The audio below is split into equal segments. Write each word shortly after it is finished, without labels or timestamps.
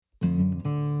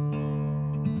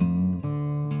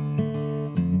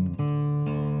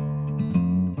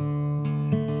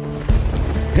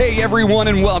Hey everyone,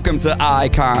 and welcome to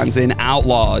Icons and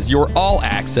Outlaws, your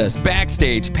all-access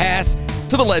backstage pass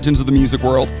to the legends of the music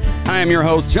world. I am your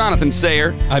host, Jonathan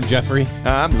Sayer. I'm Jeffrey.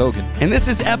 I'm Logan. And this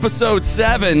is episode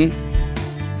 7,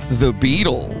 The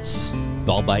Beatles.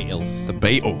 The Beatles. The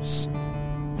Beatles.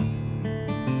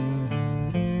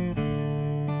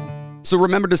 So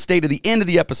remember to stay to the end of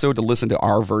the episode to listen to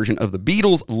our version of The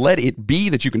Beatles, Let It Be,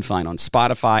 that you can find on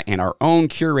Spotify, and our own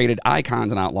curated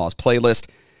Icons and Outlaws playlist.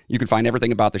 You can find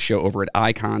everything about the show over at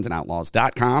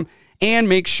iconsandoutlaws.com, and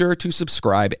make sure to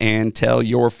subscribe and tell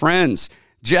your friends.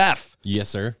 Jeff. Yes,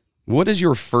 sir. What is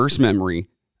your first memory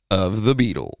of the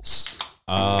Beatles?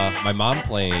 My mom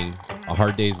playing A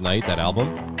Hard Day's Night, that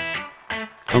album.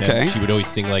 And Okay. she would always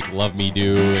sing like Love Me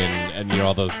Do and you know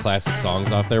all those classic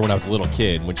songs off there when I was a little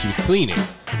kid. When she was cleaning,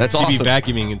 That's she'd awesome. be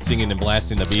vacuuming and singing and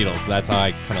blasting the Beatles. So that's how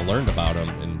I kind of learned about them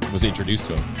and was introduced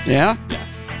to them. Yeah? Yeah.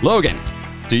 Logan,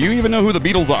 do you even know who the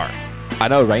Beatles are? I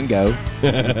know Ringo.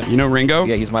 You know Ringo?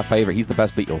 Yeah, he's my favorite. He's the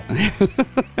best Beatle.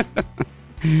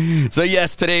 So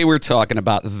yes, today we're talking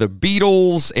about the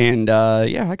Beatles, and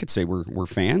yeah, I could say we're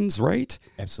fans, right?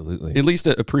 Absolutely. At least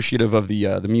appreciative of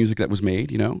the music that was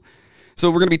made, you know. So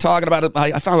we're going to be talking about it.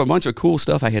 I found a bunch of cool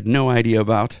stuff I had no idea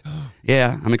about.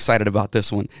 Yeah, I'm excited about this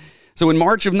one. So in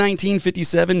March of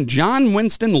 1957, John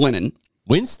Winston Lennon.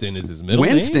 Winston is his middle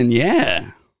Winston, name?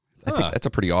 yeah. I think that's a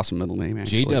pretty awesome middle name,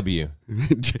 actually.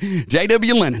 JW.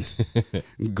 J.W. Lennon.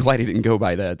 Glad he didn't go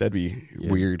by that. That'd be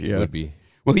weird, yeah. Would be.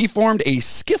 Well, he formed a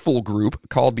skiffle group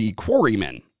called the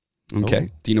Quarrymen. Okay.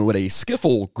 Oh. Do you know what a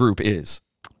skiffle group is?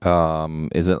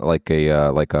 Is it like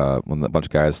when a bunch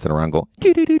of guys sit around and go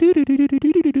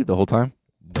the whole time?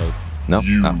 No. No.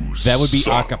 That would be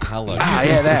a cappella.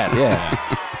 Yeah, that.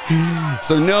 Yeah.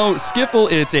 So no,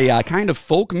 skiffle, it's a kind of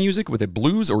folk music with a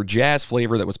blues or jazz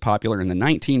flavor that was popular in the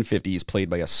 1950s, played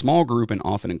by a small group and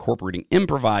often incorporating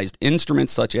improvised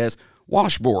instruments such as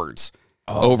washboards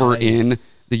over in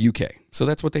the UK. So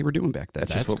that's what they were doing back then.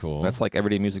 That's cool. That's like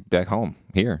everyday music back home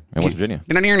here in West Virginia.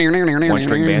 One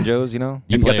One-string banjos, you know.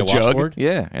 You And play got a the jug? washboard?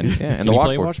 Yeah, and the Can you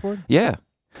play a washboard. washboard? Yeah.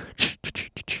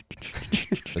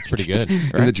 That's pretty good.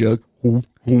 In the jug.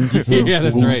 Yeah,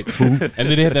 that's right. And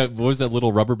then they had that, what was that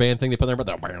little rubber band thing they put there? Oh,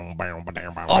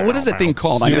 what is that thing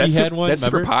called? Snoopy That's, had one, that's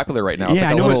super remember? popular right now. Yeah, It's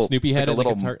like I know a what little, Snoopy had like a in the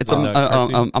little. guitar. It's on the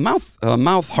cartoon. a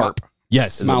mouth harp.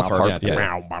 Yes. Mouth harp. Yeah.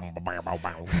 Yeah.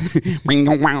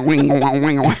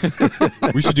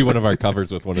 We should do one of our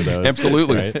covers with one of those.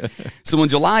 Absolutely. Right? So on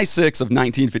July 6th of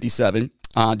 1957,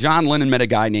 John Lennon met a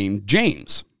guy named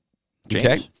James. Okay?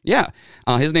 James? Yeah.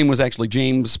 His name was actually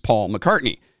James Paul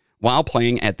McCartney while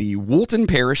playing at the Woolton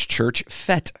Parish Church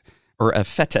fete, or a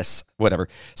fêtes, whatever.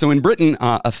 So in Britain,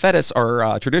 a fêtes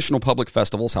are traditional public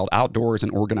festivals held outdoors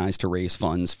and organized to raise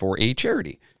funds for a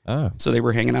charity. Oh. So they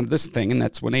were hanging out at this thing, and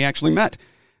that's when they actually met.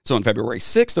 So on February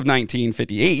 6th of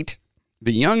 1958,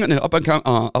 the young and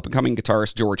up-and-coming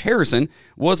guitarist George Harrison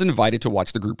was invited to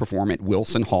watch the group perform at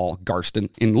Wilson Hall, Garston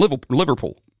in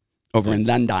Liverpool, over in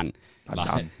London.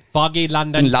 Foggy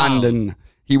London. In London.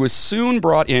 He was soon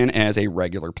brought in as a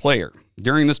regular player.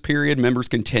 During this period, members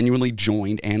continually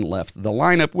joined and left the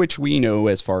lineup, which we know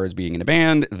as far as being in a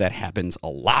band, that happens a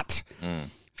lot.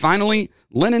 Finally,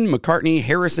 Lennon, McCartney,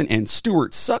 Harrison, and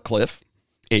Stuart Sutcliffe,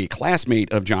 a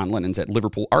classmate of John Lennon's at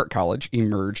Liverpool Art College,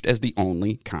 emerged as the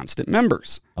only constant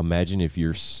members. Imagine if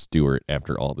you're Stuart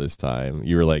after all this time.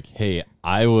 You were like, hey,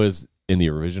 I was in the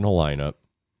original lineup,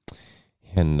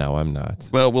 and now I'm not.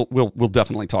 Well, we'll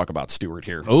definitely talk about Stuart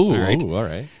here. Oh, all all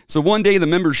right. So one day, the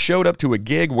members showed up to a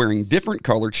gig wearing different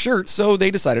colored shirts, so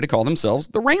they decided to call themselves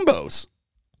the Rainbows.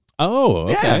 Oh,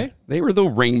 okay. Yeah, they were the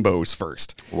Rainbows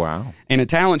first. Wow. In a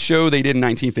talent show they did in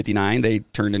 1959, they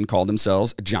turned and called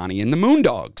themselves Johnny and the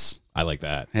Moondogs. I like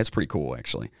that. That's pretty cool,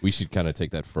 actually. We should kind of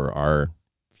take that for our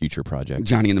future project.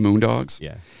 Johnny and the Moondogs.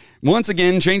 Yeah. Once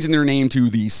again, changing their name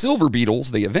to the Silver Beetles,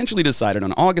 they eventually decided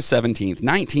on August 17th,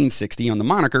 1960, on the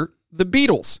moniker The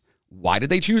Beatles. Why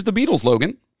did they choose the Beatles,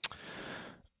 Logan?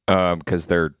 Because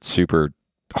they're super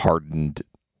hardened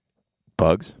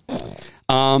bugs.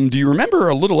 Do you remember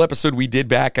a little episode we did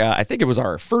back, I think it was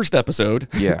our first episode,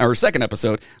 Yeah. our second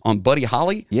episode, on Buddy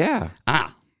Holly? Yeah.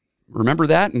 Remember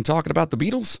that and talking about the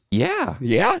Beatles? Yeah.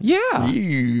 Yeah? Yeah.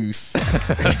 You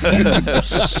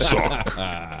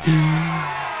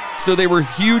So they were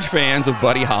huge fans of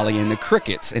Buddy Holly and the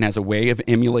Crickets, and as a way of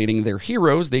emulating their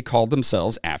heroes, they called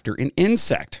themselves after an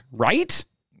insect, right?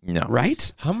 No.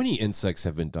 Right? How many insects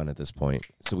have been done at this point?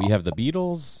 So we have the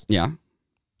Beatles. Yeah.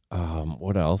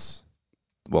 What else?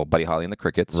 Well, Buddy Holly and the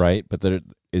Crickets. Right, but there's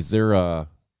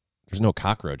no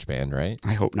cockroach band, right?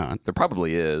 I hope not. There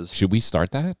probably is. Should we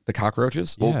start that? The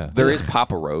cockroaches? Yeah. There is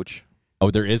Papa Roach.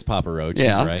 Oh, there is Papa Roach.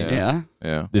 Yeah, right? yeah.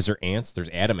 Yeah. Is there ants? There's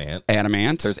Adamant.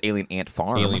 Adamant. There's Alien Ant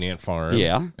Farm. Alien Ant Farm.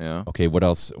 Yeah. Yeah. Okay, what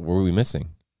else? What were we missing?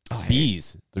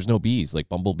 Bees. There's no bees, like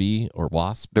Bumblebee or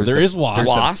Wasp. There is Wasp.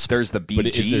 Wasp. There's the But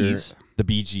is there BGs. the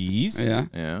Bee Gees? Yeah.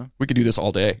 Yeah. We could do this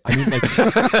all day. I mean, like,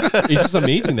 it's just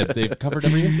amazing that they've covered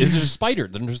everything. Is there a spider?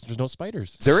 There's no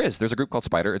spiders. There is. There's a group called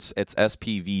Spider. It's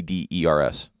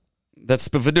SPVDERS. That's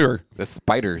Spividur. That's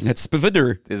spiders. That's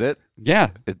Spividur. Is it? Yeah.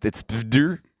 It's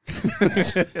Spividur.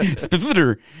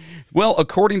 Spividur. Well,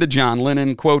 according to John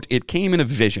Lennon, quote, "It came in a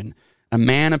vision. A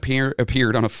man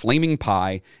appeared on a flaming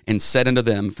pie and said unto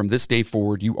them, from this day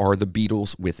forward, you are the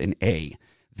Beatles with an A.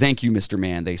 Thank you, Mr.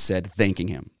 Man," they said, thanking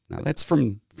him. Now, that's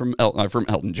from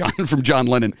Elton John, from John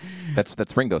Lennon.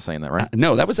 That's Ringo saying that, right?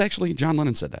 No, that was actually John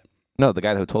Lennon said that. No, the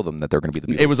guy who told them that they're going to be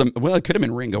the Beatles. It was it could have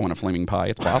been Ringo on a flaming pie.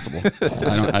 It's possible.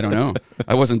 I don't know.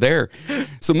 I wasn't there.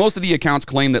 So most of the accounts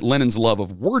claim that Lennon's love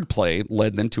of wordplay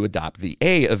led them to adopt the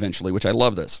A eventually, which I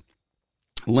love this.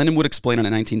 Lennon would explain in a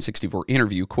 1964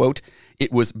 interview, quote,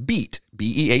 "It was beat,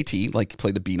 B-E-A-T, like play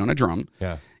the beat on a drum,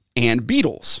 Yeah. and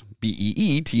Beatles,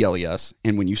 B-E-E-T-L-E-S,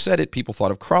 and when you said it, people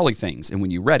thought of crawly things, and when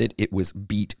you read it, it was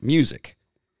beat music."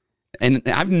 And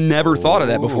I've never thought of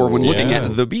that before when looking yeah.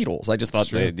 at the Beatles. I just thought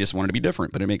they just wanted to be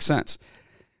different, but it makes sense.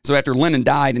 So after Lennon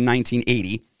died in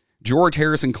 1980, George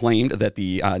Harrison claimed that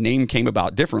the name came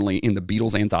about differently in the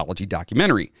Beatles Anthology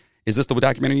documentary. Is this the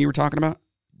documentary you were talking about?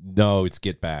 No, it's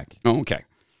Get Back Oh, okay.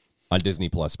 on Disney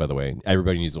Plus. By the way,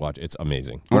 everybody needs to watch. It's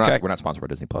amazing. Okay. We're not sponsored by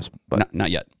Disney Plus, but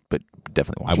Not yet.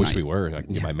 definitely watch I it. wish we were. I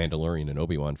can get my Mandalorian and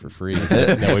Obi-Wan for free.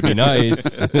 That would be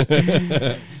nice.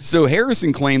 So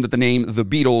Harrison claimed that the name The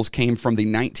Beatles came from the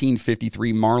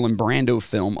 1953 Marlon Brando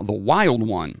film The Wild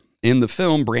One. In the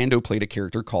film, Brando played a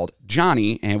character called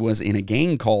Johnny and was in a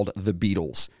gang called The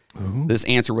Beatles. Ooh. This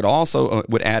answer would also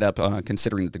would add up,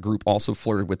 considering that the group also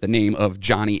flirted with the name of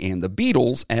Johnny and the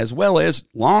Beatles, as well as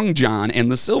Long John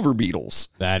and the Silver Beetles.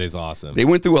 That is awesome. They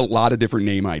went through a lot of different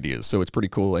name ideas, so it's pretty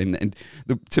cool. And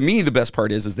to me, the best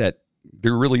part is that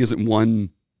there really isn't one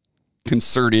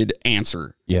concerted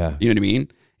answer. Yeah. You know what I mean?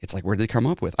 It's like, where did they come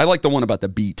up with? I like the one about the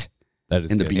beat. That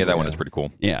is in the good. Yeah, that Beatles. one is pretty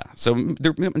cool. Yeah. So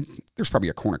there's probably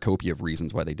a cornucopia of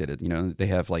reasons why they did it. You know, they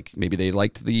have like, maybe they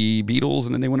liked the Beatles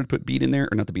and then they wanted to put beat in there,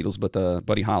 or not the Beatles, but the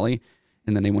Buddy Holly.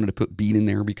 And then they wanted to put beat in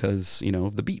there because, you know,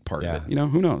 of the beat part of it. You know,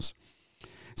 who knows?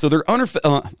 So their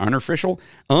unofficial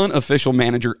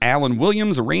manager, Allan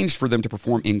Williams, arranged for them to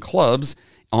perform in clubs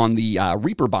on the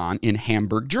Reeperbahn in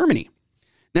Hamburg, Germany.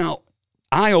 Now,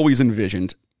 I always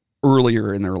envisioned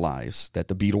earlier in their lives that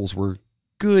the Beatles were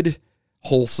good,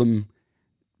 wholesome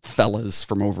fellas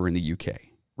from over in the UK,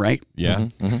 right? Yeah.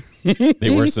 They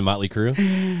were some Motley Crue.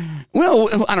 Well,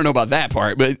 I don't know about that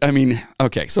part, but I mean,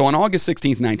 okay. So on August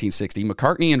 16th, 1960,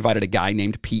 McCartney invited a guy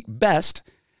named Pete Best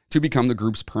to become the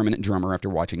group's permanent drummer after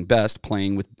watching Best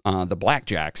playing with the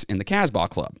Blackjacks in the Casbah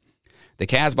Club. The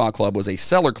Casbah Club was a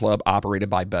cellar club operated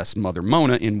by Best's mother,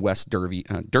 Mona, in West Derby,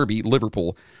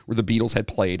 Liverpool, where the Beatles had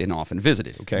played and often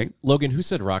visited, okay? Logan, who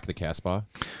said Rock the Casbah?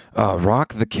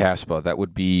 Rock the Casbah. That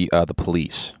would be the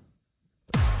Police.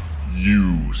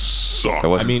 You suck. That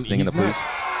wasn't I mean, thinking he's the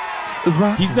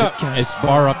Police. He's not as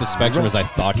far off the spectrum as I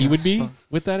thought he would be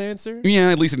with that answer.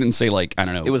 Yeah, at least it didn't say, like, I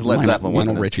don't know. It was Led Zeppelin, wasn't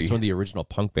Lionel it? Richie. It's one of the original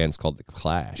punk bands called The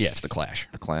Clash. Yeah, it's The Clash.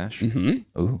 The Clash?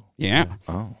 Mm-hmm. Ooh. Yeah.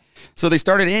 Oh. So they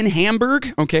started in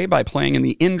Hamburg, okay, by playing in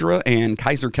the Indra and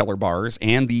Kaiserkeller bars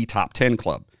and the Top 10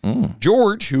 Club.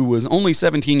 George, who was only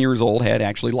 17 years old, had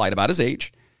actually lied about his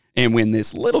age. And when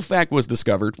this little fact was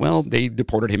discovered, well, they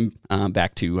deported him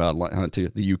back to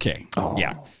the UK. Oh.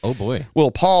 Yeah. Oh, boy. Well,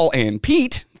 Paul and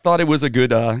Pete thought it was a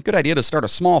good idea to start a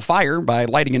small fire by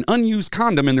lighting an unused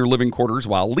condom in their living quarters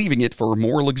while leaving it for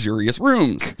more luxurious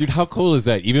rooms. Dude, how cool is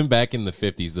that? Even back in the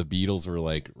 50s, the Beatles were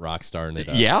like rock starring it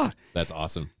up. Yeah. That's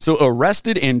awesome. So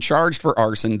arrested and charged for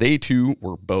arson, they too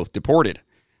were both deported.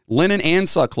 Lennon and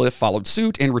Sutcliffe followed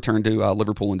suit and returned to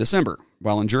Liverpool in December.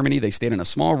 While in Germany, they stayed in a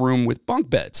small room with bunk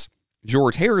beds.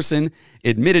 George Harrison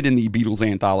admitted in the Beatles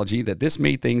Anthology that this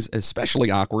made things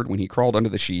especially awkward when he crawled under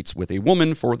the sheets with a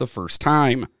woman for the first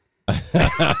time. What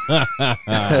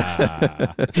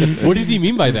does he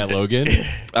mean by that, Logan?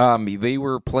 They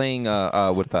were playing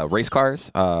with race cars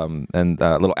and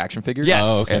little action figures. Yes.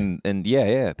 Oh, okay. And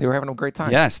yeah, they were having a great time.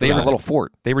 Yes, they they were were- a little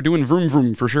fort. They were doing vroom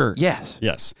vroom for sure. Yes.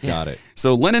 Yes. Got it.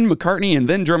 So Lennon, McCartney, and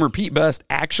then drummer Pete Best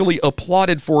actually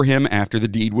applauded for him after the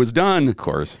deed was done. Of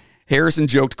course. Harrison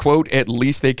joked, quote, "At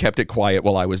least they kept it quiet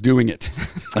while I was doing it."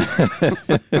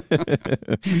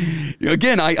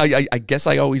 Again, I guess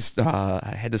I always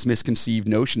had this misconceived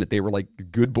notion that they were like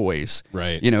good boys.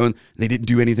 Right. You know, they didn't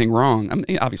do anything wrong. I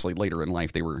mean, obviously, later in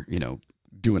life, they were, you know,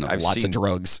 doing lots of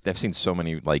drugs. I've seen so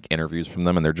many like interviews from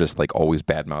them, and they're just like always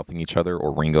bad mouthing each other,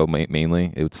 or Ringo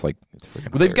mainly. It's like it's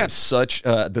freaking. Well, they've got such.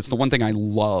 That's the one thing I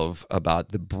love about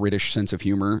the British sense of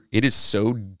humor. It is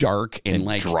so dark and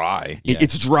like dry.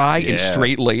 It's dry and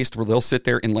straight laced. Where they'll sit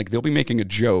there and like they'll be making a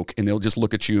joke, and they'll just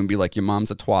look at you and be like, "Your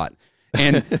mom's a twat."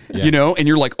 And you know, and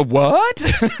you're like,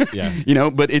 what? You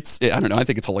know, but I don't know. I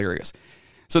think it's hilarious.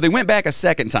 So they went back a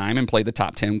second time and played the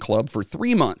top 10 club for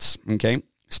 3 months. Okay.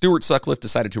 Stuart Sutcliffe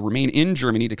decided to remain in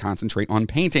Germany to concentrate on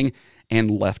painting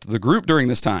and left the group during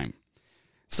this time.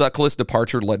 Sutcliffe's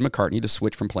departure led McCartney to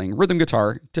switch from playing rhythm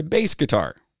guitar to bass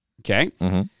guitar. Okay.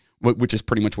 Which is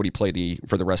pretty much what he played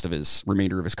for the rest of his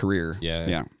remainder of his career.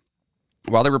 Yeah.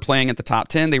 While they were playing at the top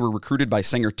 10, they were recruited by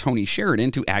singer Tony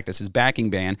Sheridan to act as his backing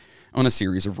band on a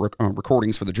series of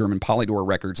recordings for the German Polydor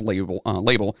Records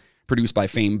label produced by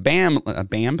famed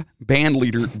band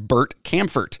leader Bert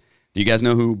Kaempfert. Do you guys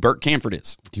know who Bert Kaempfert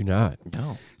is? Do not.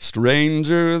 No.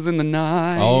 Strangers in the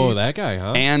Night. Oh, that guy,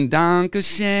 huh? And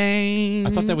Dankeschön. I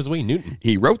thought that was Wayne Newton.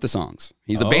 He wrote the songs.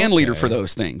 He's the band leader for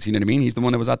those things. You know what I mean? He's the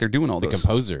one that was out there doing all those. The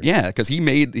composer. Yeah, because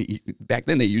back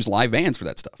then they used live bands for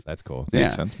that stuff. That's cool.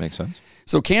 Yeah. Makes sense.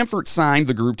 So Kaempfert signed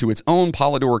the group to its own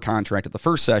Polydor contract at the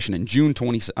first session in June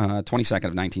 22nd of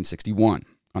 1961.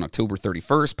 On October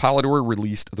 31st, Polydor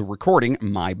released the recording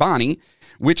My Bonnie,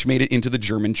 which made it into the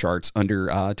German charts under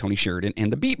Tony Sheridan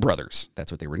and the Beat Brothers.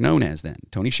 That's what they were known as then,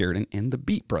 Tony Sheridan and the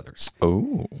Beat Brothers.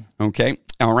 Oh. Okay.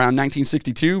 Around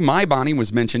 1962, My Bonnie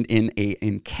was mentioned in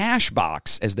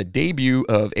Cashbox as the debut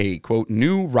of a, quote,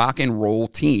 new rock and roll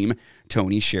team,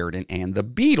 Tony Sheridan and the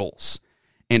Beatles.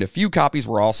 And a few copies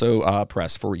were also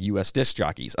pressed for U.S. disc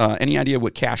jockeys. Any idea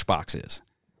what Cashbox is?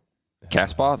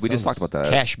 Casbah? We just talked about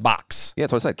that. Cashbox. Yeah,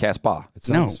 that's what I said. Casbah. It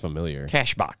sounds familiar.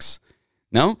 Cashbox.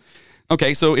 No?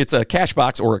 Okay, so it's a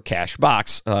Cashbox or a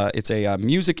Cashbox. It's a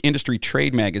music industry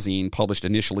trade magazine published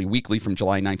initially weekly from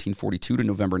July 1942 to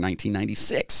November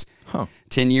 1996.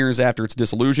 10 years after its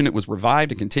dissolution, it was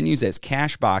revived and continues as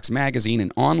Cashbox Magazine,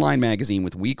 an online magazine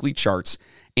with weekly charts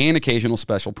and occasional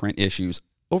special print issues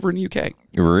over in the UK.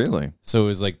 Really? So it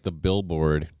was like the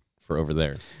Billboard for over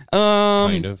there.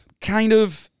 Kind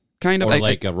of. Or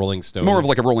like a Rolling Stone. More of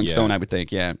like a Rolling Stone, I would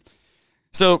think, yeah.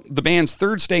 So the band's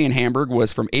third stay in Hamburg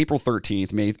was from April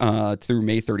 13th through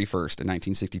May 31st in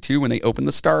 1962 when they opened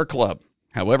the Star Club.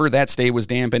 However, that stay was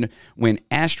dampened when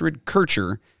Astrid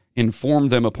Kircher informed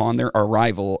them upon their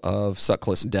arrival of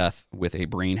Sutcliffe's death with a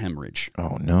brain hemorrhage.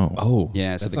 Oh, no. Oh.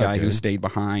 Yeah, so the guy who stayed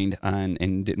behind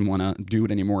and didn't want to do it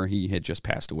anymore, he had just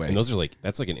passed away. And those are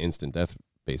that's like an instant death,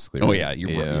 basically. Oh, right? yeah,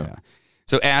 you're right, yeah.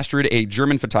 So Astrid, a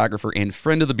German photographer and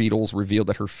friend of the Beatles, revealed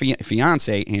that her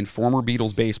fiancé and former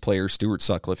Beatles bass player Stuart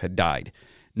Sutcliffe had died.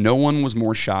 No one was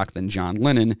more shocked than John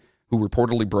Lennon, who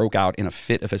reportedly broke out in a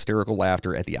fit of hysterical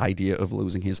laughter at the idea of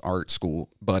losing his art school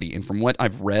buddy. And from what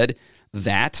I've read,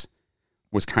 that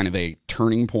was kind of a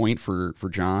turning point for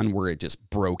John where it just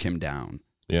broke him down.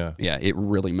 Yeah. Yeah, it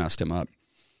really messed him up.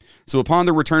 So upon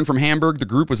their return from Hamburg, the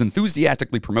group was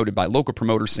enthusiastically promoted by local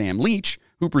promoter Sam Leach,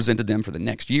 who presented them for the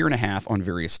next year and a half on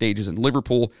various stages in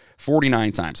Liverpool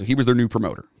 49 times. So he was their new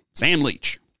promoter, Sam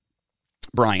Leach.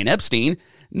 Brian Epstein,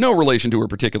 no relation to a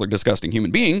particular disgusting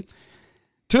human being,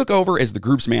 took over as the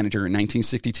group's manager in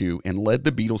 1962 and led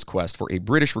the Beatles' quest for a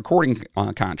British recording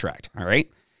contract. All right.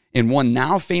 In one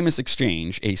now famous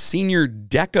exchange, a senior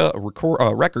Decca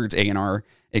Records A&R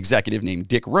executive named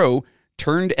Dick Rowe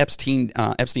turned Epstein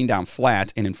down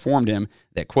flat and informed him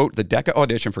that, quote, the Decca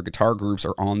audition for guitar groups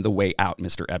are on the way out,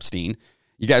 Mr. Epstein.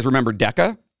 You guys remember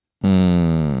Decca?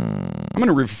 I'm going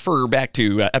to refer back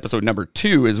to episode number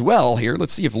 2 as well here.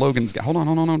 Let's see if Logan's got... Hold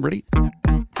on. Ready?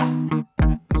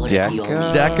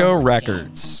 Decca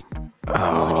Records.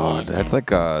 Oh, that's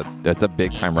a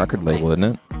big-time record label, isn't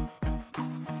it?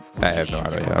 I have no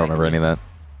idea. I don't remember any of that.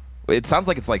 It sounds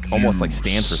like it's like almost like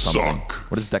stands for something.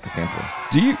 What does Decca stand for?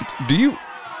 Do you?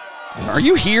 Are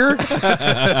you here?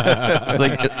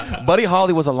 Buddy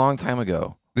Holly was a long time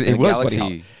ago. It was Buddy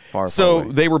Holly. Far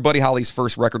away. They were Buddy Holly's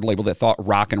first record label that thought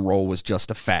rock and roll was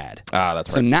just a fad. Ah, that's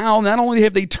right. So now, not only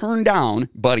have they turned down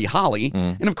Buddy Holly,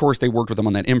 and of course they worked with them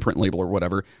on that imprint label or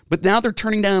whatever, but now they're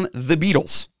turning down the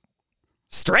Beatles.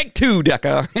 Strike 2,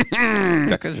 Decca.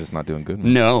 Decca's just not doing good.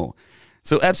 No.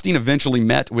 So Epstein eventually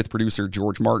met with producer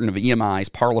George Martin of EMI's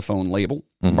Parlophone label.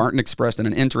 Martin expressed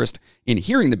an interest in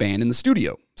hearing the band in the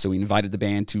studio, so he invited the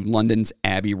band to London's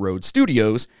Abbey Road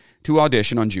Studios to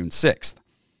audition on June 6th.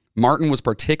 Martin was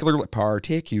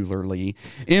particularly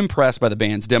impressed by the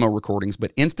band's demo recordings,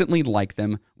 but instantly liked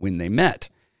them when they met.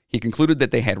 He concluded that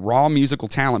they had raw musical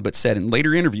talent, but said in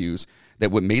later interviews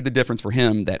that what made the difference for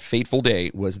him that fateful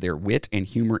day was their wit and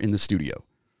humor in the studio.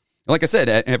 Like I said,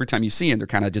 every time you see them, they're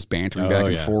kind of just bantering back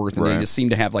and forth, and they just seem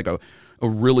to have like a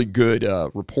really good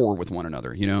rapport with one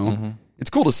another, you know? Mm-hmm. It's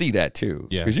cool to see that, too.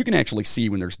 Yeah. Because you can actually see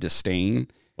when there's disdain.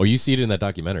 Oh, you see it in that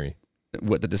documentary.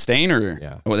 What, the disdain? Or?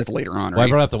 Yeah. Oh, that's later on, right? Well, I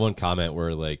brought up the one comment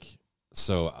where, like,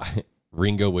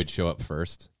 Ringo would show up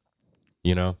first,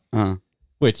 you know?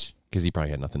 Which, because he probably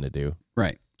had nothing to do.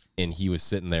 Right. And he was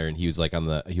sitting there, and he was like on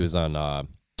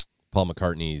Paul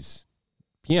McCartney's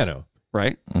piano.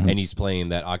 Right. Mm-hmm. And he's playing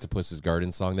that Octopus's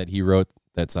Garden song that he wrote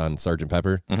that's on Sgt.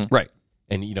 Pepper. Mm-hmm. Right.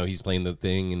 And, you know, he's playing the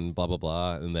thing and blah, blah,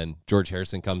 blah. And then George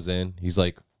Harrison comes in. He's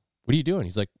like, what are you doing?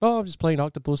 He's like, oh, I'm just playing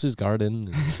Octopus's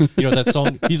Garden. And, you know, that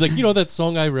song. He's like, you know, that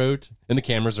song I wrote. And the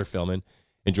cameras are filming.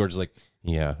 And George is like,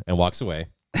 yeah, and walks away.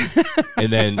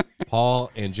 And then Paul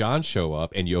and John show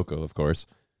up, and Yoko, of course.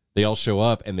 They all show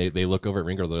up, and they look over at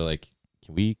Ringo. They're like,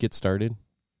 can we get started?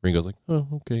 Ringo's like, oh,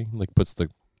 okay. Like, puts the...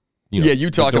 You know, you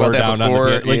talked about that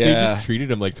before. Like, they just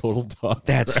treated him like total dog.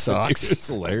 That sucks. Dude, it's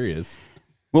hilarious.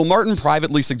 Well, Martin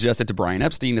privately suggested to Brian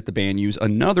Epstein that the band use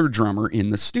another drummer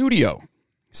in the studio.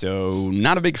 So,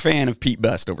 not a big fan of Pete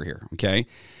Best over here, okay?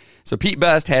 So, Pete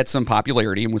Best had some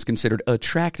popularity and was considered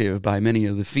attractive by many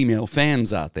of the female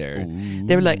fans out there. Ooh.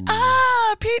 They were like,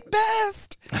 Pete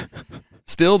Best!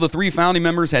 Still, the three founding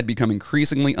members had become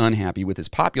increasingly unhappy with his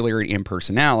popularity and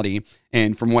personality.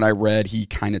 And from what I read, he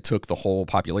kind of took the whole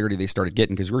popularity they started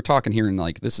getting, because we're talking here in,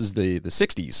 like, this is the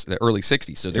 60s, the early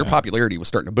 60s. So their popularity was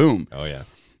starting to boom. Oh, yeah.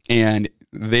 And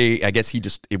I guess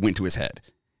it went to his head.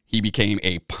 He became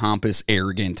a pompous,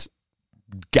 arrogant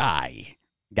guy.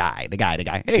 The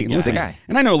guy. Hey, listen,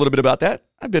 and I know a little bit about that.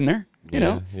 I've been there. You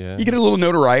know, you get a little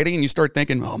notoriety and you start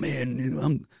thinking, oh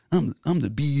man, I'm the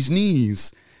bee's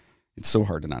knees. It's so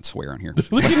hard to not swear on here.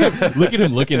 Look at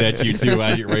him looking at you too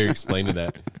while you're explaining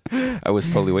that. I was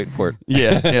totally waiting for it.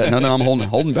 Yeah. No, I'm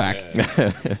holding back.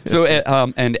 So,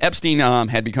 and Epstein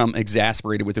had become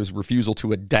exasperated with his refusal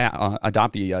to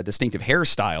adopt the distinctive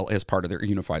hairstyle as part of their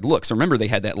unified look. So remember, they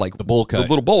had that like the bowl cut, the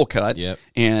little bowl cut. Yep.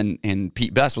 And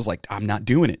Pete Best was like, I'm not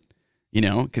doing it. You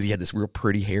know, because he had this real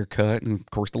pretty haircut, and of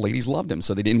course the ladies loved him,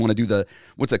 so they didn't want to do the,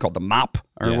 what's that called, the mop,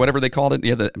 or whatever they called it?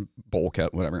 Yeah, the bowl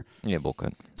cut, whatever. Yeah, bowl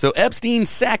cut. So Epstein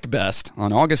sacked Best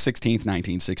on August 16th,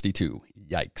 1962.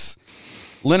 Yikes.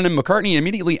 Lennon and McCartney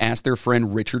immediately asked their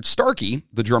friend Richard Starkey,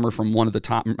 the drummer from one of the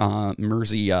top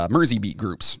Mersey beat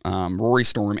groups, Rory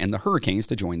Storm and the Hurricanes,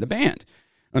 to join the band.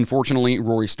 Unfortunately,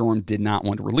 Rory Storm did not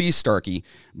want to release Starkey,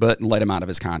 but let him out of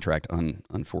his contract,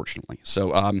 unfortunately. So,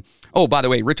 by the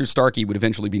way, Richard Starkey would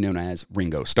eventually be known as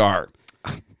Ringo Starr.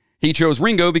 He chose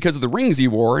Ringo because of the rings he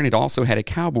wore, and it also had a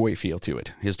cowboy feel to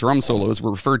it. His drum solos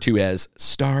were referred to as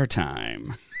Star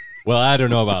Time. Well, I don't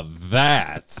know about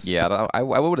that. Yeah, I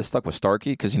would have stuck with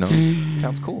Starkey because, you know, it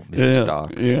sounds cool. Mr.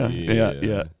 Stark.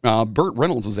 Yeah. Burt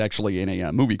Reynolds was actually in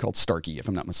a movie called Starkey, if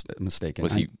I'm not mistaken.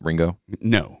 Was he Ringo?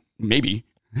 No, maybe.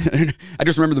 I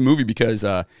just remember the movie because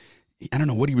I don't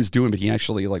know what he was doing, but he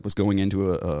actually like was going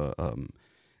into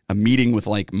a meeting with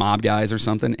like mob guys or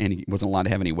something, and he wasn't allowed to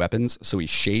have any weapons, so he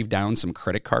shaved down some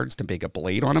credit cards to make a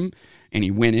blade on him, and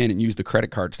he went in and used the credit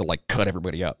cards to like cut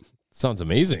everybody up. Sounds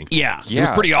amazing. Yeah. It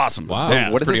was pretty awesome. Wow. Yeah,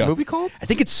 what is this movie called? I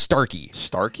think it's Starkey.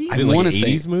 Starkey? Is it like an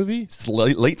 80s movie? It's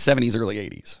late 70s, early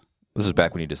 80s. This is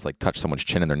back when you just like touched someone's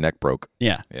chin and their neck broke.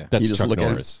 Yeah. That's just Chuck look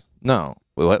Norris. No.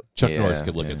 What? Chuck Norris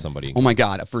could look at somebody. Oh my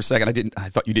God! For a second, I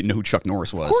thought you didn't know who Chuck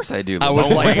Norris was. Of course I do. I was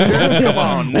like, come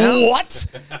on, now. What?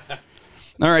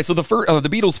 All right. So the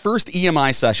Beatles' first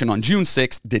EMI session on June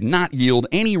 6th did not yield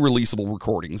any releasable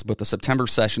recordings, but the September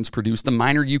sessions produced the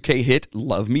minor UK hit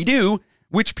 "Love Me Do,"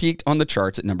 which peaked on the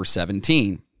charts at number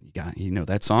 17. You know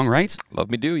that song, right? Love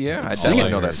Me Do, yeah. I definitely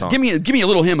know that song. Give me a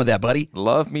little hymn of that, buddy.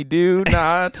 Love Me Do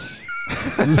Not.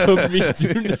 Love Me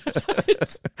Do Not.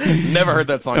 Never heard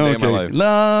that song day in my life.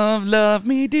 Love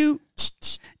me do.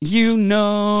 You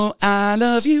know I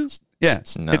love you. Yeah,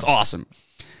 No. It's awesome.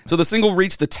 So the single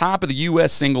reached the top of the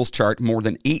U.S. singles chart more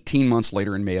than 18 months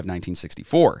later in May of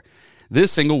 1964.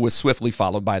 This single was swiftly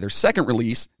followed by their second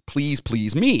release, Please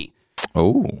Please Me.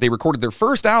 Oh. They recorded their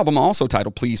first album, also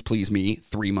titled Please Please Me,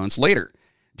 3 months later.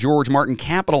 George Martin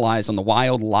capitalized on the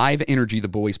wild live energy the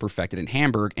boys perfected in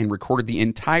Hamburg and recorded the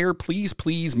entire Please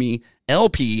Please Me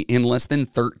LP in less than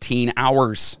 13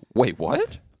 hours. Wait,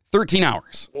 what? 13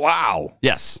 hours. Wow.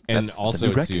 Yes. And That's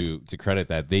also a new to credit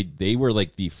that, they were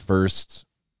like the first,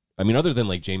 I mean, other than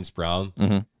like James Brown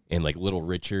and like Little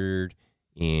Richard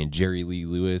and Jerry Lee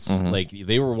Lewis, like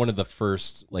they were one of the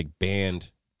first like band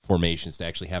formations to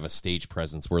actually have a stage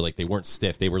presence where like they weren't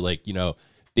stiff. They were like, you know,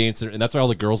 dancing, and that's why all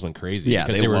the girls went crazy. Yeah,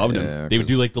 because they loved him. Yeah, They would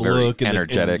do like the very look and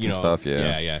energetic you and know, stuff,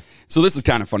 yeah. yeah. So this is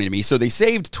kind of funny to me. So they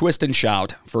saved Twist and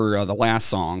Shout for the last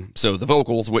song, so the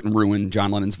vocals wouldn't ruin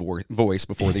John Lennon's voice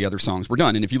before the other songs were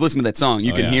done. And if you listen to that song,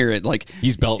 you can hear it like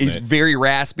he's belting He's it. very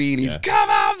raspy, and he's come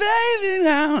on, baby,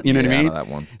 now. You know what I I mean? know that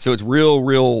one. So it's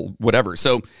real whatever.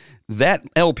 So that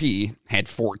LP had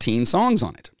 14 songs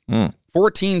on it.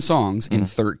 14 songs in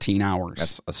 13 hours.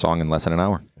 That's a song in less than an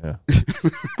hour. Yeah.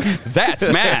 That's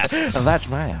math. That's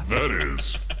math. That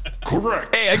is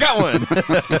correct. Hey, I got one.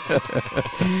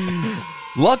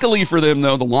 Luckily for them,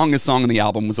 though, the longest song on the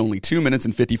album was only 2 minutes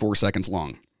and 54 seconds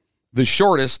long. The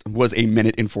shortest was 1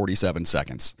 minute and 47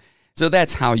 seconds. So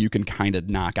that's how you can kind of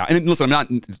knock out. And listen, I'm not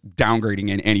downgrading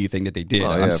in anything that they did. Oh,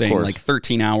 yeah, I'm of saying course. like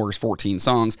 13 hours, 14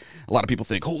 songs. A lot of people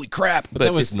think, holy crap. But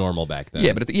that was normal back then.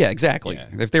 Yeah, but yeah, exactly. Yeah.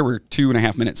 If there were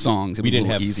 2.5 minute songs, it we would be a didn't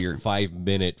little have easier.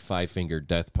 5-minute 5-finger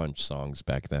death punch songs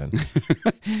back then.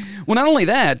 Well, not only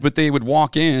that, but they would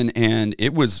walk in and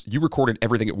you recorded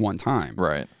everything at one time.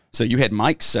 Right. So you had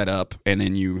mics set up, and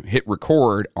then you hit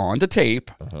record onto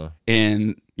tape,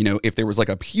 and if there was like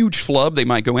a huge flub, they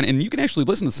might go in, and you can actually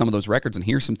listen to some of those records and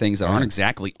hear some things that aren't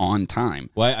exactly on time.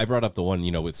 Well, I brought up the one,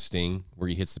 with Sting, where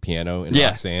he hits the piano and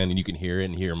Roxanne, and you can hear it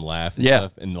and hear him laugh and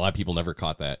stuff, and a lot of people never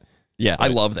caught that. Yeah, I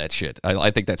love that shit. I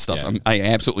think that stuff's. Yeah. I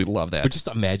absolutely love that. But just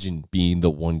imagine being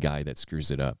the one guy that screws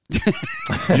it up.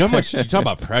 You know how much you talk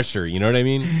about pressure, you know what I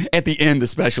mean? At the end,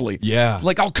 especially. Yeah. It's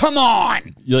like, oh, come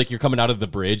on. You're coming out of the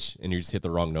bridge and you just hit the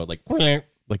wrong note, like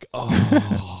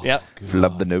oh. Yep.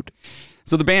 Flub the note.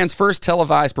 So the band's first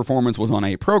televised performance was on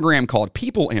a program called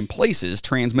People and Places,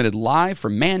 transmitted live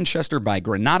from Manchester by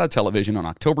Granada Television on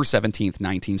October 17th,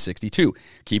 1962.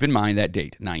 Keep in mind that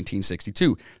date,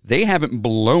 1962. They haven't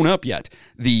blown up yet.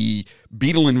 The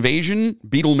Beatle invasion,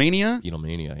 Beatlemania,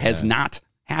 Beatlemania, has not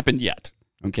happened yet.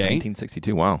 Okay?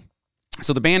 1962, wow.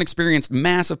 So the band experienced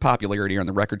massive popularity on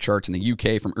the record charts in the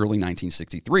UK from early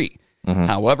 1963.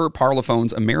 However,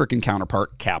 Parlophone's American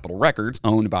counterpart, Capitol Records,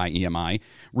 owned by EMI,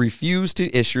 refused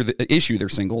to issue their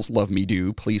singles Love Me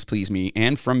Do, Please Please Me,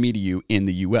 and From Me to You in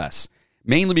the U.S.,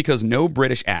 mainly because no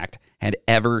British act had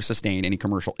ever sustained any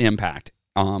commercial impact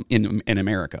in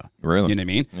America. Really? You know what I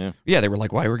mean? Yeah, they were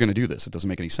like, why are we going to do this? It doesn't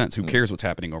make any sense. Who cares what's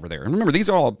happening over there? And remember, these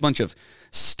are all a bunch of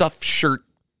stuffed shirt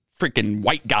freaking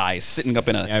white guys sitting up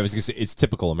in a... I was going to say, it's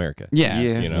typical America.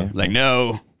 Yeah. Like,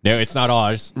 no, it's not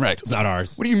ours. Right. It's not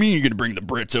ours. what do you mean you're going to bring the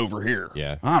Brits over here?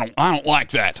 Yeah. I don't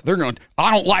like that.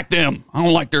 I don't like them. I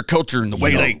don't like their culture and the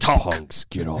way they talk. Punks,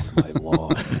 get off my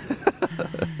lawn.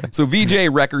 So VJ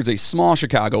Records, a small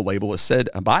Chicago label, is said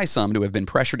by some to have been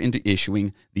pressured into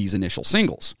issuing these initial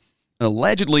singles.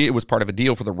 Allegedly, it was part of a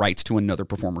deal for the rights to another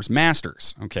performer's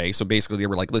masters. Okay, so basically they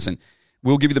were like, listen,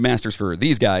 we'll give you the masters for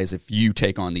these guys if you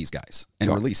take on these guys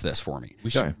and release this for me. We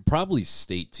should probably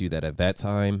state, too, that at that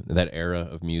time, that era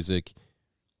of music,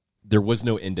 there was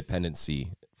no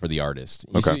independency for the artist.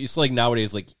 It's like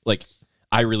nowadays, like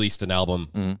I released an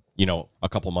album, a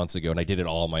couple months ago, and I did it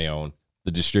all on my own. The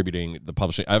distributing, the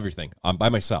publishing, everything. I'm by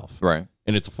myself. Right.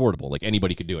 And it's affordable. Like,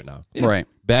 anybody could do it now. Yeah. Right.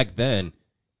 Back then,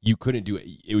 you couldn't do it.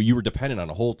 You were dependent on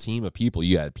a whole team of people.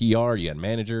 You had PR, you had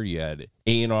manager, you had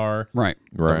A&R, Right.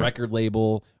 a record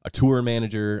label, a tour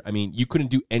manager. I mean, you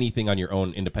couldn't do anything on your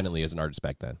own independently as an artist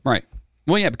back then. Right.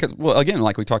 Well, yeah, because, again,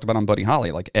 like we talked about on Buddy Holly,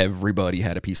 like everybody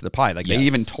had a piece of the pie. Like they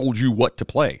even told you what to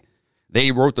play.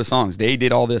 They wrote the songs. They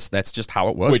did all this. That's just how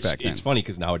it was back then. It's funny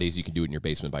because nowadays you can do it in your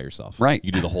basement by yourself. Right.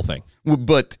 You do the whole thing.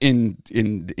 But on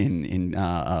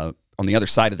the other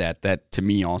side of that to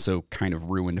me also kind of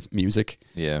ruined music.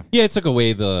 Yeah. Yeah, it took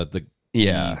away the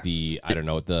I don't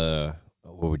know,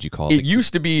 what would you call it? It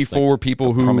used to be for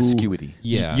people who Promiscuity.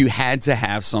 Yeah. You had to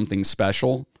have something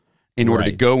special in order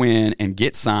to go in and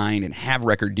get signed and have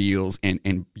record deals,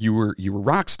 and you were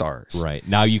rock stars. Right.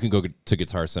 Now you can go to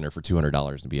Guitar Center for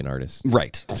 $200 and be an artist.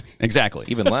 Right. Exactly.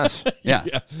 Even less. Yeah.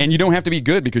 And you don't have to be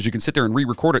good because you can sit there and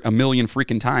re-record it a million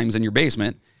freaking times in your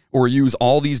basement, or use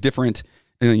all these different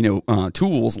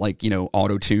tools like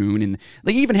auto-tune, and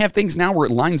they even have things now where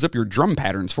it lines up your drum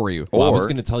patterns for you. Well, I was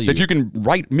going to tell you that you can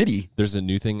write MIDI. There's a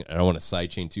new thing. I don't want to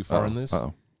sidechain too far on this.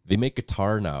 They make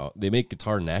guitar now. They make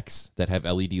guitar necks that have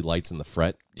LED lights in the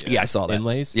fret. Yeah, I saw that.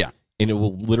 Inlays. Yeah. And it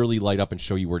will literally light up and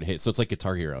show you where to hit. So it's like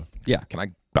Guitar Hero. Yeah. Can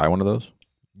I buy one of those?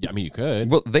 Yeah, I mean, you could.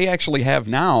 Well, they actually have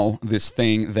now this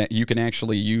thing that you can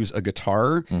actually use a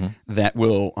guitar that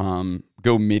will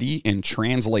go MIDI and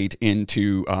translate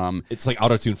into... it's like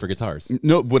auto-tune for guitars.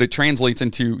 No, but it translates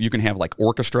into, you can have like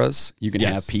orchestras, you can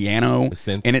have piano,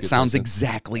 synth, and it sounds synth.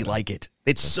 exactly like it.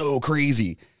 It's so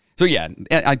crazy. So yeah,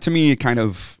 to me, it kind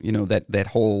of, that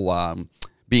whole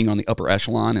being on the upper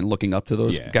echelon and looking up to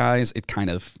those guys, it kind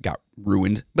of got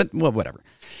ruined. But, well, whatever.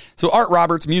 So Art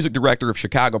Roberts, music director of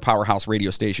Chicago powerhouse radio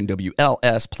station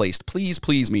WLS, placed Please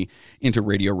Please Me into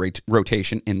radio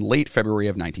rotation in late February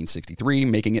of 1963,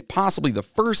 making it possibly the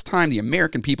first time the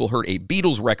American people heard a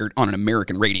Beatles record on an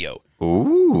American radio.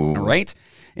 Ooh. All right?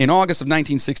 In August of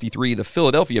 1963, the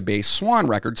Philadelphia-based Swan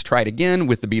Records tried again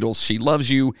with the Beatles' She Loves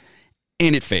You,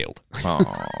 and it failed.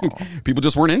 People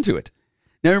just weren't into it.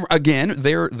 Now, again,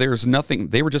 there's nothing.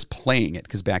 They were just playing it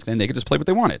because back then they could just play what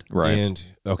they wanted. Right. And,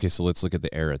 okay, so let's look at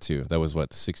the era, too. That was,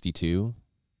 what, 62?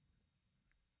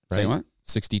 Right? Say what?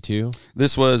 62?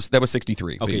 That was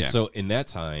 63. Okay, yeah. so in that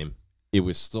time, it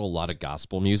was still a lot of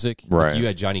gospel music. Right. Like you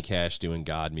had Johnny Cash doing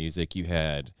God music. You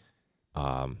had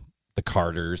the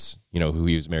Carters, who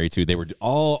he was married to. They were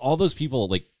all those people,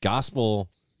 like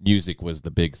gospel music was the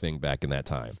big thing back in that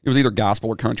time. It was either gospel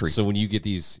or country. So when you get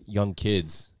these young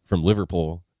kids from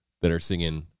Liverpool that are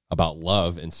singing about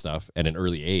love and stuff at an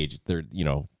early age, they're,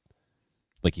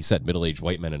 like you said, middle-aged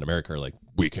white men in America are like,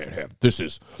 we can't have this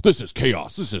is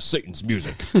chaos. This is Satan's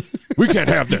music. We can't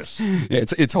have this. Yeah,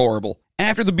 it's horrible.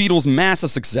 After the Beatles' massive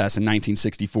success in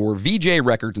 1964, VJ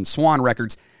Records and Swan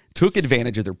Records took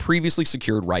advantage of their previously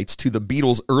secured rights to the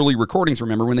Beatles' early recordings.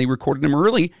 Remember when they recorded them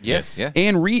early? Yes. Yeah.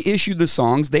 And reissued the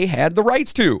songs they had the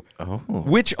rights to,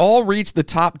 which all reached the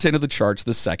top 10 of the charts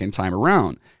the second time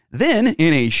around. Then,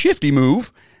 in a shifty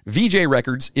move, VJ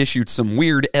Records issued some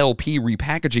weird LP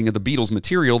repackaging of the Beatles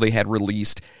material they had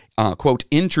released, quote,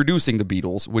 Introducing the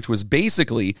Beatles, which was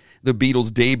basically the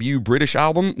Beatles' debut British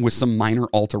album with some minor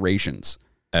alterations.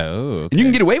 Oh, okay. And you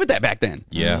can get away with that back then.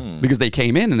 Yeah. Because they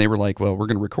came in and they were like, well, we're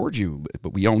going to record you,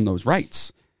 but we own those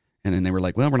rights. And then they were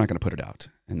like, well, we're not going to put it out.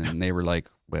 And then they were like,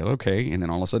 well, okay. And then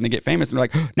all of a sudden they get famous and they're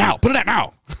like, now, put it out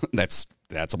now. That's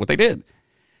what they did.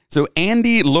 So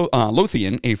Andy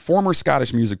Lothian, a former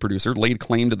Scottish music producer, laid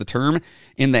claim to the term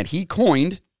in that he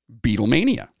coined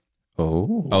Beatlemania.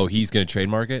 Oh, he's going to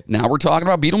trademark it? Now we're talking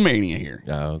about Beatlemania here.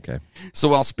 Oh, okay. So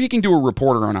while speaking to a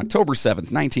reporter on October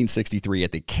 7th, 1963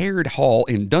 at the Caird Hall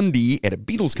in Dundee at a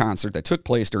Beatles concert that took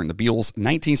place during the Beatles'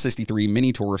 1963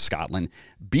 mini tour of Scotland,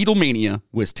 Beatlemania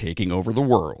was taking over the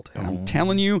world. And I'm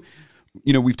telling you,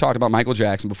 we've talked about Michael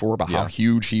Jackson before, about how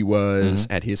huge he was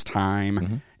at his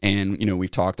time. And,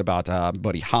 we've talked about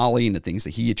Buddy Holly and the things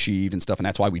that he achieved and stuff. And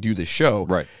that's why we do this show.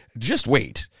 Right. Just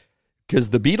wait. Because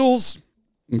the Beatles,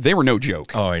 they were no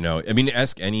joke. Oh, I know. I mean,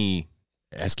 ask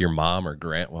your mom or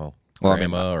grandma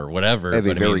or whatever. I have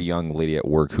a very young lady at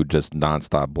work who just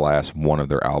nonstop blasts one of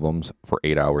their albums for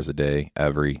 8 hours a day,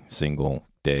 every single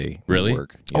day. Really? At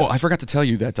work. Oh, I forgot to tell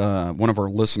you that one of our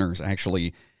listeners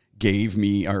actually gave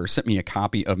me or sent me a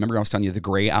copy of, remember I was telling you the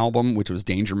Gray album, which was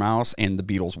Danger Mouse and the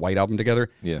Beatles' White album together?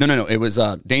 Yeah. No. It was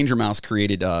Danger Mouse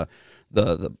created the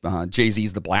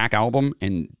Jay-Z's The Black album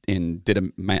and did a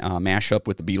mashup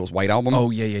with the Beatles' White album.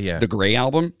 Oh, yeah. The Gray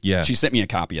album. Yeah. She sent me a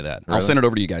copy of that. I'll send it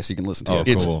over to you guys so you can listen to it.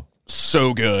 Cool. It's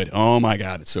so good. Oh my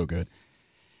God, it's so good.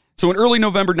 So in early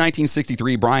November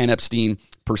 1963, Brian Epstein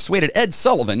persuaded Ed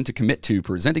Sullivan to commit to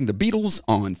presenting the Beatles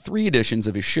on 3 editions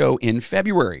of his show in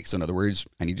February. So in other words,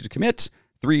 I need you to commit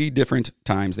 3 different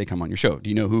times they come on your show.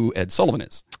 Do you know who Ed Sullivan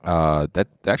is? That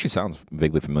actually sounds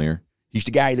vaguely familiar. He's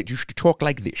the guy that used to talk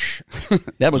like this.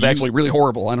 That was actually really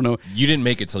horrible. I don't know. You didn't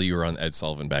make it till you were on Ed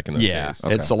Sullivan back in those days.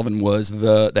 Ed Sullivan was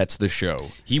that's the show.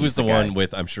 He was the one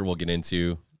with, I'm sure we'll get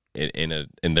into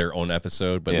in their own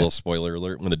episode, but a little spoiler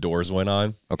alert, when the Doors went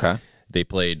on. Okay. They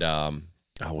played,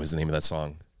 what was the name of that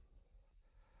song?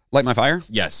 Light My Fire?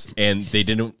 Yes, and they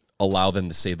didn't allow them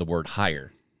to say the word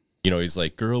higher. He's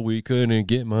like, girl, we couldn't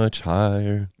get much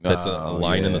higher. That's a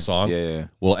line in the song. Yeah.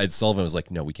 Well, Ed Sullivan was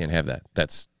like, no, we can't have that.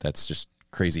 That's just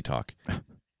crazy talk.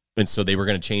 And so they were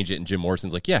going to change it, and Jim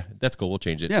Morrison's like, yeah, that's cool, we'll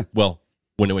change it. Yeah. Well,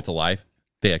 when it went to live,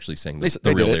 they actually sang the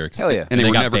they real did it. lyrics. Hell yeah. And they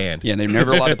were got never banned. Yeah, they were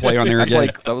never allowed to play on there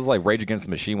again. That was like Rage Against the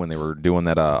Machine when they were doing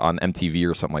that on MTV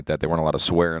or something like that. They weren't allowed to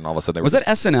swear, and all of a sudden Was that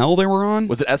SNL they were on?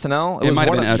 Was it SNL? It might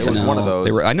have been SNL. It was one of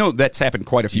those. I know that's happened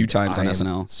quite a few times on I am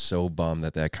SNL. so bummed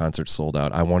that concert sold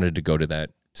out. I wanted to go to that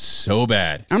so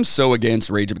bad. I'm so against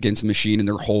Rage Against the Machine and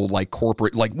their whole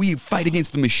corporate we fight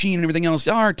against the machine and everything else.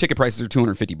 Our ticket prices are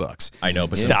 $250. I know,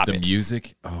 but Stop the it.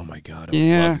 music. Oh my God, I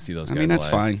would love to see those guys. I mean, that's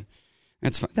live. fine.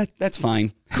 That's fine. That's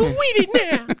fine. Quit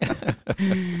it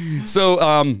now.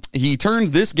 So he turned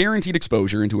this guaranteed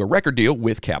exposure into a record deal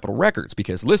with Capitol Records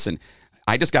because, listen,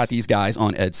 I just got these guys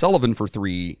on Ed Sullivan for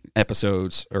 3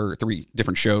 episodes or 3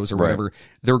 different shows or whatever.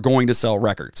 They're going to sell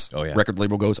records. Oh, yeah. Record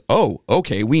label goes, oh,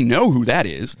 okay, we know who that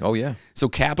is. Oh, yeah. So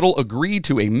Capitol agreed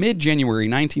to a mid-January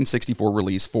 1964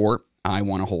 release for I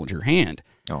Want to Hold Your Hand.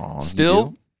 Aw,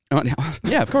 Still,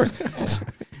 yeah, of course.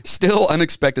 Still,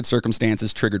 unexpected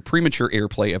circumstances triggered premature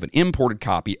airplay of an imported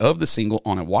copy of the single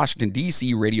on a Washington,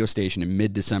 D.C. radio station in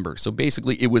mid-December. So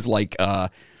basically, it was like,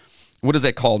 what is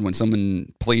that called when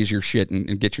someone plays your shit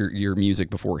and gets your music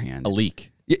beforehand? A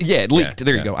leak. Yeah, it leaked.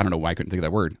 There you go. I don't know why I couldn't think of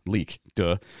that word. Leak.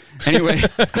 Duh. Anyway,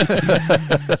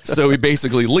 so it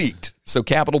basically leaked. So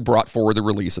Capitol brought forward the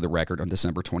release of the record on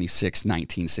December 26,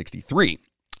 1963.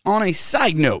 On a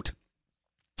side note,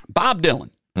 Bob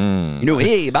Dylan.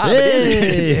 Hey, Bob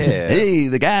Dylan. Hey,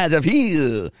 the guys up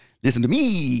here. Listen to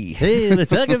me. Hey, we're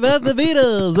talking about the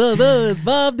Beatles, although it's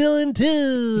Bob Dylan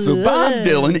too. So Bob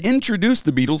Dylan introduced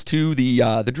the Beatles to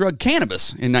the drug cannabis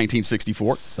in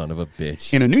 1964. Son of a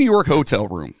bitch. In a New York hotel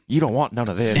room. You don't want none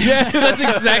of this. Yeah, that's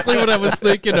exactly what I was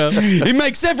thinking of. It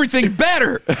makes everything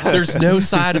better. There's no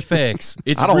side effects.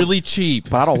 It's really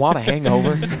cheap. But I don't want a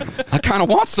hangover. I kind of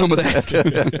want some of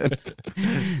that.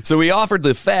 So he offered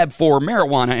the Fab Four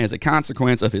marijuana as a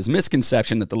consequence of his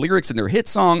misconception that the lyrics in their hit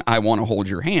song, I Want to Hold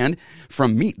Your Hand,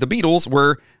 from Meet the Beatles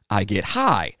were, I get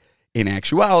high. In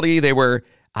actuality, they were,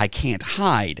 I can't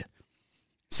hide.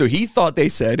 So he thought they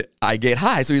said, I get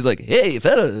high. So he's like, hey,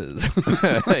 fellas.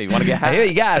 Hey, you want to get high? Hey,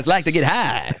 you guys like to get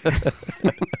high.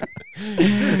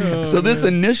 So this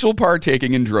initial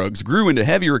partaking in drugs grew into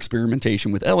heavier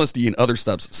experimentation with LSD and other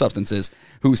substances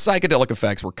whose psychedelic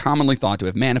effects were commonly thought to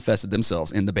have manifested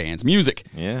themselves in the band's music.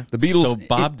 Yeah. The Beatles. So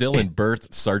Bob Dylan birthed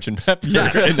Sgt. Pepper.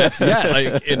 Yes.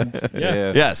 Yes.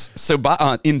 Yeah. Yes. So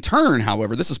in turn,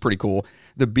 however, this is pretty cool.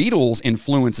 The Beatles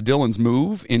influenced Dylan's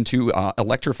move into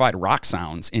electrified rock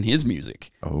sounds in his music.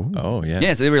 Oh, yeah.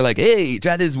 Yeah, so they were like, hey,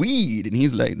 try this weed.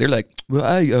 And they're like,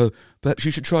 well, perhaps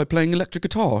you should try playing electric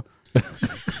guitar.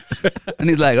 And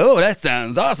he's like, oh, that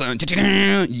sounds awesome.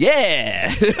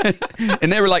 Yeah. And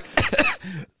they were like,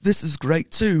 this is great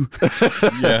too.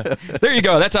 Yeah. There you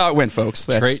go. That's how it went, folks.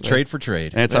 Trade for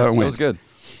trade. That's how it went. That was good.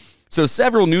 So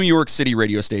several New York City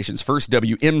radio stations, first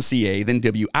WMCA, then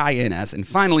WINS, and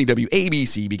finally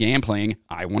WABC, began playing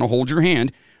I Want to Hold Your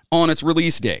Hand on its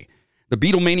release day. The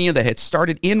Beatlemania that had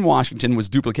started in Washington was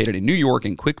duplicated in New York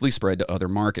and quickly spread to other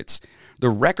markets. The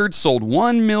record sold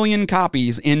 1 million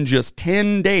copies in just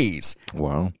 10 days.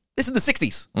 Wow. This is the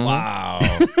 60s. Wow.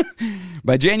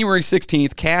 By January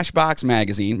 16th, Cashbox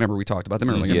magazine, remember we talked about them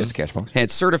earlier, Yes, Cashbox. had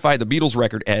certified the Beatles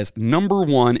record as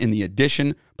 #1 in the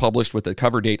edition published with the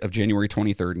cover date of January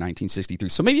 23rd, 1963.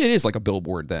 So maybe it is like a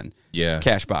Billboard then. Yeah.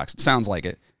 Cashbox. It sounds like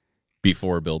it.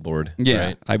 Before Billboard. Yeah,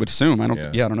 Right? I would assume. I don't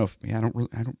know if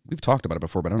we've talked about it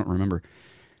before, but I don't remember.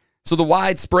 So the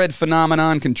widespread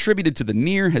phenomenon contributed to the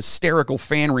near hysterical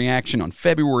fan reaction on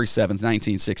February 7th,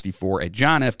 1964 at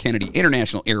John F. Kennedy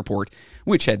International Airport,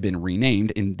 which had been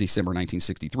renamed in December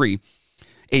 1963.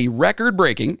 A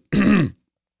record-breaking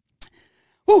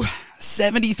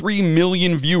 73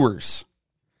 million viewers,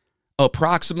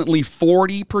 approximately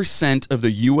 40% of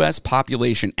the U.S.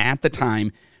 population at the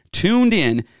time, tuned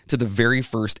in to the very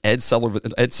first Ed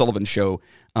Sullivan show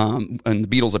and the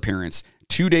Beatles appearance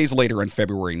 2 days later on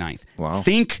February 9th. Wow.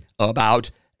 Think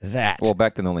about that. Well,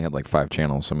 back then they only had like 5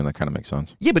 channels. So, I mean, that kind of makes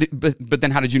sense. Yeah, but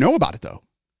then how did you know about it, though?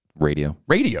 Radio.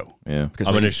 Radio. Yeah. Because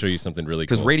I'm going to show you something really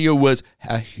cool. Because radio was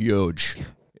huge.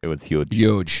 It was huge.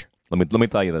 Huge. Let me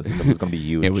tell you this. It was going to be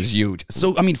huge. It was huge.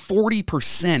 So, I mean,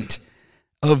 40%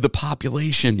 of the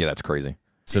population. Yeah, that's crazy.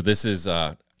 So this is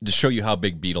to show you how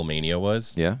big Beatlemania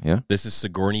was. Yeah, yeah. This is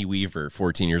Sigourney Weaver,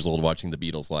 14 years old, watching the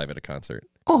Beatles live at a concert.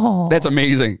 That's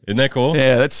amazing. Isn't that cool?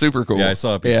 Yeah, that's super cool. Yeah, I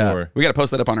saw it before. Yeah. We got to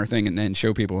post that up on our thing and then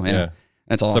show people. Yeah.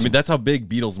 That's awesome. So, I mean, that's how big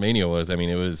Beatles Mania was. I mean,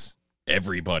 it was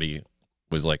everybody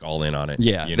was like all in on it.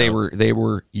 Yeah, you they know?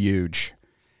 were huge.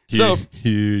 So,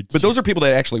 huge. but those are people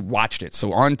that actually watched it.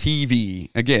 So on TV,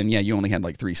 again, yeah, you only had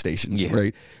like 3 stations, Yeah.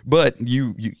 right? But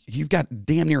you've got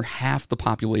damn near half the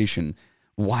population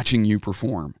watching you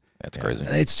perform. That's crazy.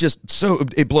 It's just so,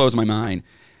 it blows my mind.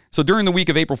 So during the week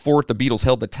of April 4th, the Beatles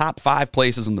held the top 5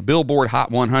 places on the Billboard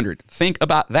Hot 100. Think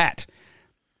about that.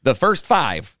 The first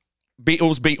 5,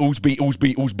 Beatles.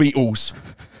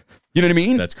 You know what I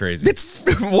mean? That's crazy. It's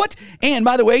what? And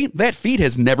by the way, that feat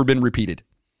has never been repeated.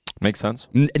 Makes sense.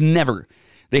 Never.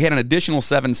 They had an additional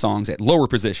 7 songs at lower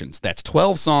positions. That's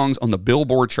 12 songs on the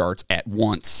Billboard charts at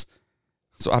once.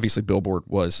 So obviously Billboard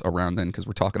was around then because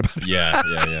we're talking about it. Yeah.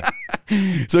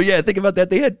 So yeah, think about that.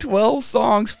 They had 12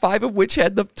 songs, 5 of which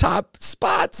had the top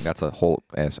spots. That's a whole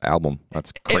ass album.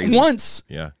 That's crazy. At once.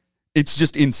 Yeah. It's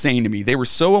just insane to me. They were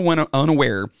so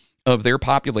unaware of their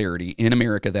popularity in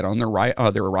America that on their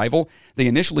arrival, they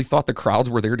initially thought the crowds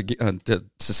were there to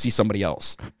see somebody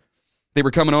else. They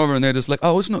were coming over and they're just like,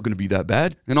 oh, it's not going to be that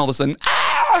bad. And all of a sudden,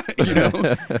 you know,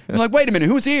 I'm like, wait a minute,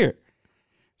 who's here?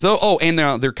 So, and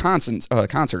their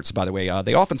concerts, by the way,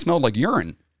 they often smelled like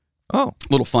urine. Oh,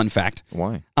 Little fun fact.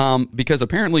 why? Because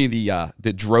apparently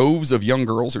the droves of young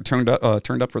girls are turned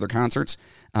up for their concerts,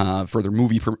 for their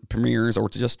movie premieres, or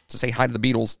to say hi to the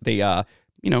Beatles.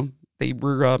 They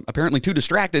were apparently too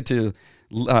distracted to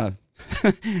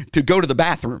to go to the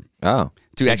bathroom. Oh,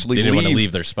 To actually They didn't want to leave.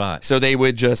 leave their spot. So they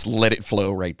would just let it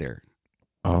flow right there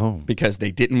oh, because they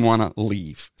didn't want to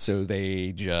leave. So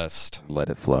they just let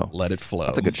it flow. let it flow.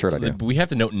 That's a good shirt idea. But we have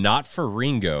to note, not for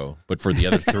Ringo, but for the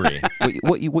other three.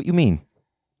 What you mean?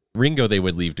 Ringo, they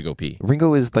would leave to go pee.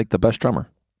 Ringo is like the best drummer.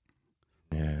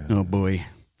 Yeah. Oh boy.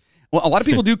 Well, a lot of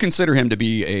people do consider him to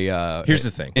be a Here's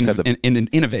the thing. an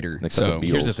innovator. Except So the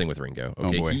Beatles. Here's the thing with Ringo.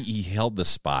 Okay, boy. he held the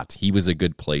spot. He was a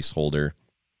good placeholder.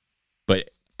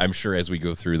 But I'm sure as we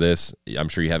go through this, I'm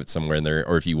sure you have it somewhere in there.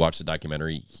 Or if you watch the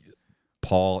documentary,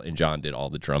 Paul and John did all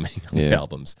the drumming of the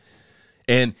albums.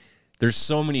 And there's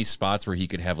so many spots where he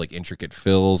could have like intricate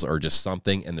fills or just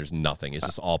something, and there's nothing. It's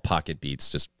just all pocket beats.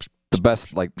 Just The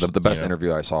best, like the best Yeah.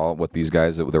 interview I saw with these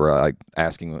guys, they were like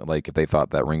asking like if they thought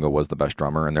that Ringo was the best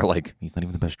drummer, and they're like, he's not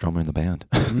even the best drummer in the band.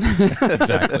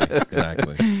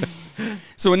 exactly.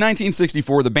 in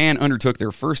 1964, the band undertook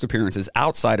their first appearances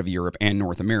outside of Europe and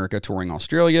North America, touring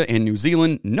Australia and New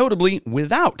Zealand, notably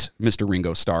without Mr.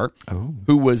 Ringo Starr,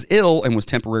 who was ill and was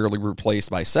temporarily replaced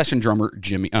by session drummer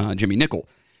Jimmy Nicol.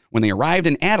 When they arrived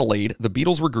in Adelaide, the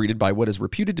Beatles were greeted by what is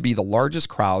reputed to be the largest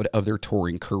crowd of their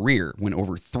touring career, when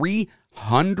over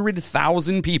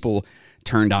 300,000 people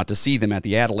turned out to see them at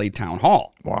the Adelaide Town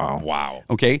Hall. Wow.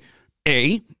 Okay,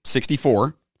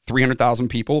 64, 300,000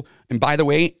 people. And by the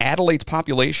way, Adelaide's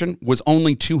population was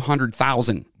only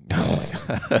 200,000.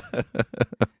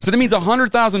 So that means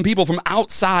 100,000 people from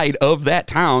outside of that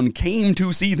town came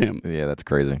to see them. Yeah, that's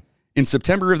crazy. In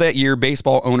September of that year,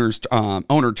 baseball owner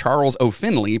Charles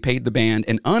O'Finley paid the band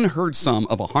an unheard sum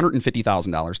of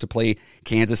 $150,000 to play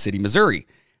Kansas City, Missouri.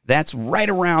 That's right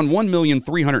around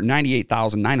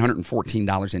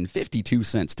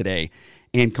 $1,398,914.52 today,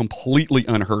 and completely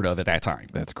unheard of at that time.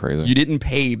 That's crazy. You didn't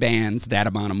pay bands that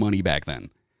amount of money back then.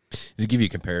 To give you a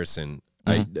comparison,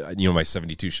 my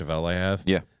 72 Chevelle I have.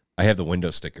 Yeah. I have the window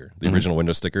sticker, the original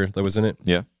window sticker that was in it.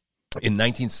 Yeah. In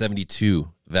 1972,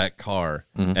 that car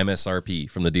MSRP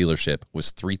from the dealership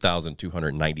was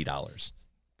 $3,290,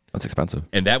 That's expensive.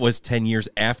 and that was 10 years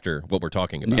after what we're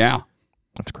talking about. Yeah,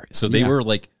 That's crazy. So they were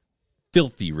like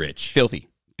filthy rich. filthy,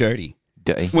 dirty.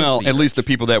 Day. Well, at least the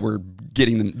people that were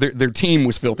getting them, their team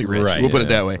was filthy rich. Right, We'll put it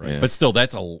yeah, that way. right. But still,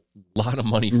 that's a lot of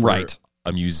money for Right.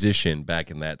 a musician back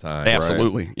in that time.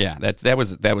 Absolutely. Yeah, that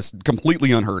was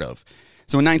completely unheard of.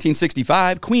 So in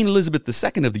 1965, Queen Elizabeth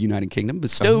II of the United Kingdom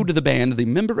bestowed the band the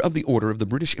Member of the Order of the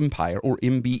British Empire, or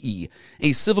MBE,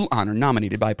 a civil honor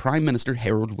nominated by Prime Minister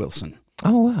Harold Wilson.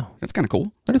 Oh, wow. That's kind of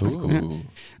cool. That is pretty cool. Ooh.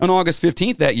 On August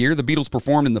 15th that year, the Beatles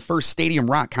performed in the first stadium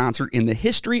rock concert in the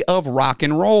history of rock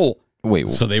and roll. Wait,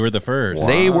 So they were the first.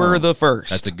 They were the first.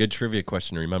 That's a good trivia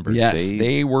question to remember. Yes,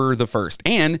 they were the first.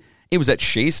 And it was at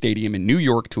Shea Stadium in New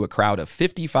York to a crowd of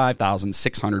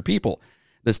 55,600 people.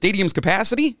 The stadium's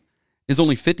capacity is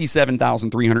only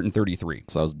 57,333.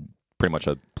 so that was pretty much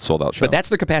a sold-out show. But that's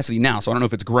the capacity now, so I don't know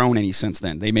if it's grown any since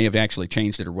then. They may have actually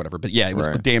changed it or whatever. But yeah, it was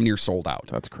Right. damn near sold out.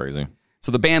 That's crazy.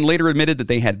 So the band later admitted that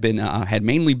they had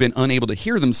mainly been unable to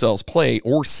hear themselves play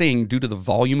or sing due to the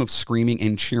volume of screaming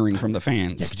and cheering from the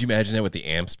fans. Could you imagine that with the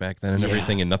amps back then and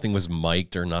everything, and nothing was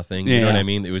mic'd or nothing? You Yeah. know what I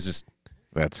mean? It was just,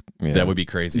 that would be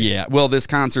crazy. Yeah, well, this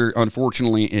concert,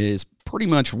 unfortunately, is pretty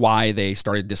much why they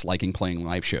started disliking playing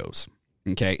live shows.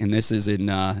 Okay, and this is in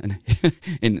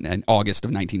in August of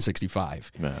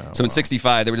 1965. So in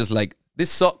 65, they were just like, this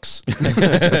sucks.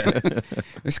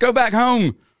 Let's go back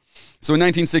home. So in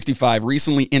 1965,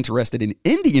 recently interested in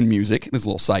Indian music, this is a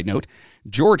little side note,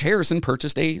 George Harrison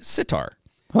purchased a sitar.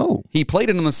 Oh. He played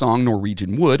it in the song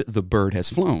Norwegian Wood, The Bird Has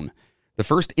Flown, the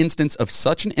first instance of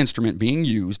such an instrument being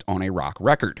used on a rock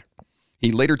record.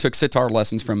 He later took sitar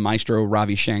lessons from Maestro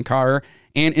Ravi Shankar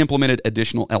and implemented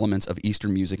additional elements of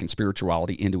Eastern music and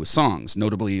spirituality into his songs,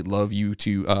 notably Love You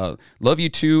Too,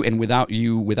 and Without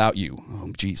You, Without You.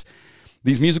 Oh, geez.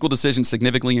 These musical decisions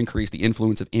significantly increased the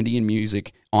influence of Indian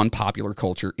music on popular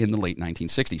culture in the late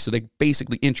 1960s. So they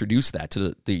basically introduced that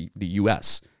to the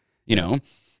U.S., you know?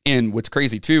 And what's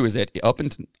crazy, too, is that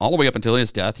all the way up until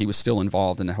his death, he was still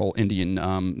involved in the whole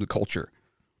Indian culture.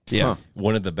 Yeah.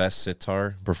 One of the best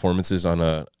sitar performances on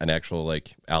an actual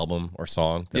like album or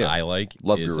song that I like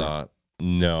Love is Guru.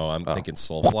 no, I'm thinking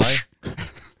Soulfly.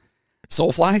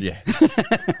 Soulfly? Yeah.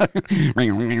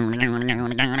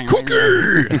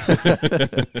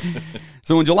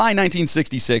 So in July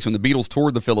 1966, when the Beatles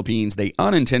toured the Philippines, they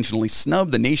unintentionally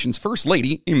snubbed the nation's first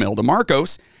lady, Imelda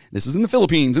Marcos. This is in the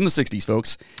Philippines in the 60s,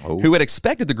 folks, who had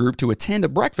expected the group to attend a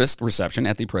breakfast reception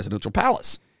at the presidential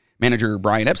palace. Manager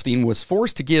Brian Epstein was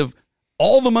forced to give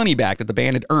all the money back that the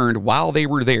band had earned while they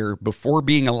were there before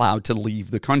being allowed to leave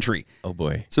the country. Oh,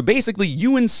 boy. So basically,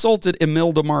 you insulted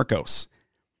Imelda Marcos.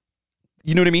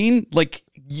 You know what I mean? Like,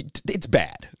 it's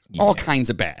bad. Yeah. All kinds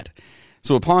of bad.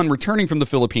 So upon returning from the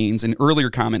Philippines, an earlier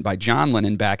comment by John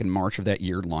Lennon back in March of that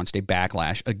year launched a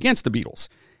backlash against the Beatles.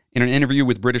 In an interview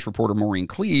with British reporter Maureen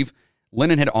Cleave,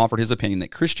 Lennon had offered his opinion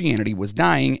that Christianity was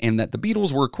dying and that the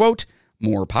Beatles were, quote,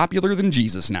 more popular than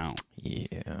Jesus now.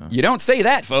 Yeah. You don't say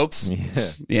that, folks.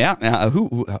 Yeah.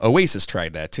 Oasis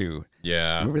tried that too.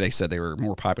 Yeah. Remember they said they were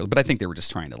more popular, but I think they were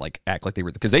just trying to like act like they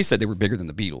were, because they said they were bigger than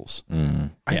the Beatles.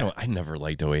 I never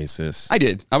liked Oasis. I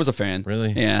did. I was a fan.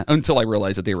 Really? Yeah. Until I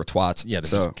realized that they were twats. Yeah, they're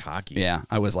just cocky. Yeah.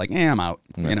 I was like, I'm out.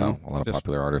 That's a lot of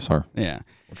popular artists are. Yeah.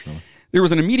 There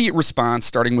was an immediate response,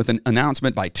 starting with an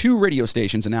announcement by 2 radio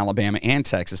stations in Alabama and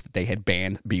Texas that they had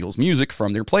banned Beatles music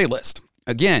from their playlist.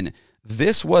 Again,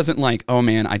 this wasn't like, oh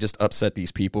man, I just upset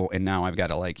these people and now I've got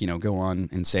to go on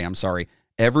and say I'm sorry.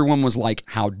 Everyone was like,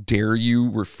 how dare you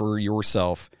refer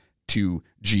yourself to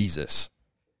Jesus?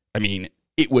 I mean,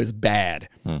 it was bad.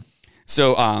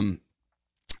 So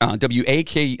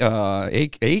AQY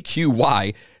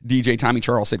DJ Tommy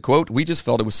Charles said, quote, we just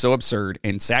felt it was so absurd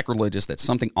and sacrilegious that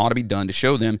something ought to be done to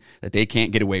show them that they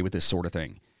can't get away with this sort of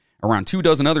thing. Around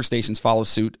 24 other stations followed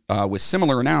suit with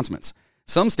similar announcements.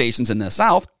 Some stations in the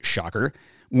South, shocker,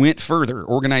 went further,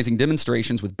 organizing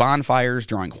demonstrations with bonfires,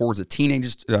 drawing hordes of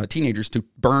teenagers to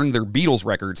burn their Beatles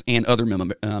records and other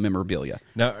memorabilia.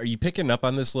 Now, are you picking up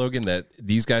on this, Logan, that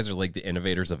these guys are like the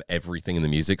innovators of everything in the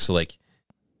music? So like,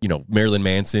 Marilyn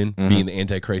Manson being the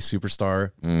Antichrist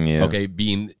superstar. Yeah. Okay,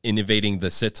 innovating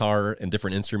the sitar and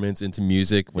different instruments into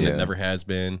music when it never has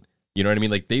been. You know what I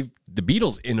mean? Like the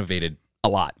Beatles innovated a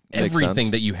lot.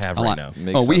 Everything that you have right now.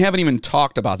 We haven't even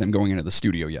talked about them going into the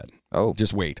studio yet. Oh.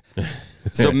 Just wait.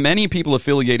 So many people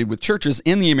affiliated with churches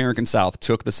in the American South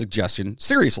took the suggestion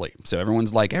seriously. So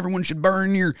everyone's like, everyone should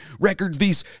burn your records,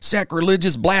 these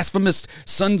sacrilegious, blasphemous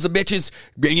sons of bitches.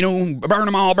 Burn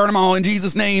them all in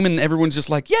Jesus' name. And everyone's just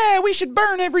like, yeah, we should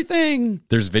burn everything.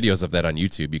 There's videos of that on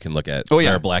YouTube you can look at. Oh,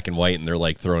 yeah. They're black and white, and they're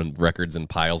like throwing records in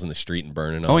piles in the street and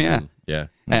burning them. Oh, yeah. Yeah.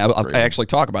 I actually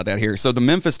talk about that here. So the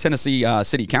Memphis, Tennessee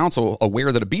City Council,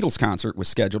 aware that a Beatles concert was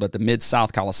scheduled at the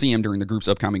Mid-South Coliseum during the group's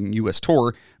upcoming U.S.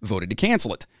 tour, voted to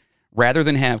cancel it, rather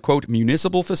than have, quote,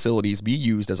 municipal facilities be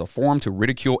used as a forum to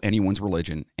ridicule anyone's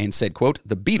religion, and said, quote,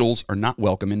 the Beatles are not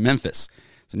welcome in Memphis.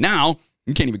 So now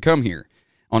you can't even come here.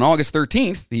 On August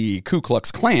 13th, the Ku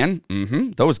Klux Klan,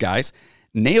 those guys,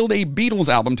 nailed a Beatles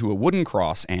album to a wooden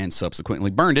cross and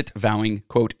subsequently burned it, vowing,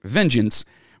 quote, vengeance,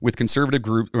 with conservative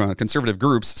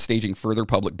groups staging further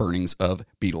public burnings of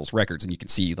Beatles records. And you can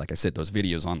see, like I said, those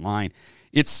videos online.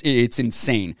 It's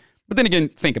insane. But then again,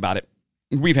 think about it.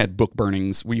 We've had book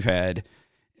burnings. We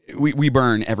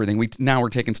burn everything. Now we're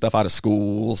taking stuff out of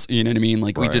schools. You know what I mean?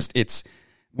 Like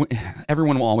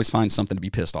everyone will always find something to be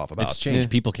pissed off about. It's change. Yeah.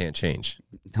 People can't change.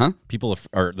 Huh? People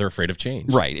they're afraid of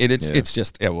change. Right. It's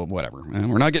just, whatever.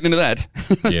 We're not getting into that.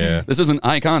 Yeah. This isn't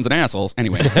icons and assholes.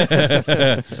 Anyway.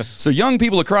 So young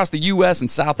people across the U.S. and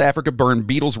South Africa burned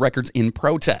Beatles records in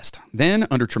protest. Then,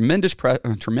 under tremendous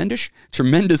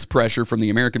pressure from the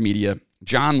American media,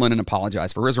 John Lennon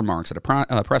apologized for his remarks at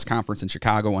a press conference in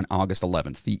Chicago on August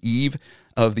 11th, the eve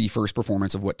of the first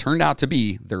performance of what turned out to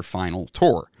be their final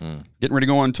tour. Getting ready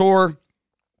to go on tour,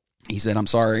 he said, I'm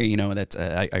sorry, that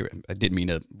I didn't mean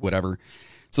to whatever.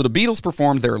 So the Beatles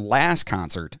performed their last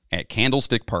concert at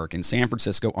Candlestick Park in San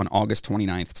Francisco on August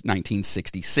 29th,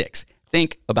 1966.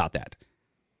 Think about that.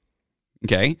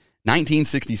 Okay?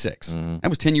 1966. That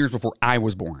was 10 years before I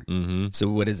was born. So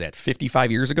what is that, 55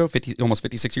 years ago? Almost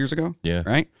 56 years ago? Yeah.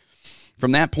 Right?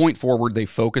 From that point forward, they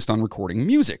focused on recording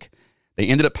music. They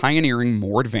ended up pioneering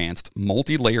more advanced,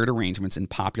 multi-layered arrangements in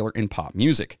popular and pop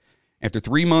music. After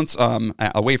 3 months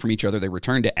away from each other, they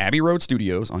returned to Abbey Road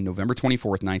Studios on November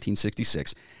 24th,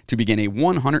 1966, to begin a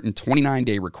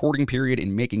 129-day recording period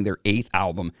in making their 8th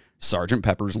album, Sgt.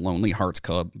 Pepper's Lonely Hearts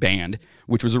Club Band,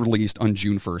 which was released on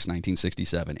June 1st,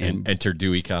 1967. And enter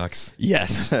Dewey Cox.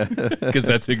 Yes. Because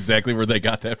that's exactly where they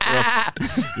got that from.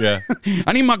 Yeah.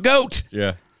 I need my goat.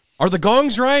 Yeah. Are the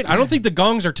gongs right? I don't think the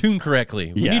gongs are tuned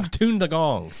correctly. We need to tune the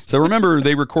gongs. So remember,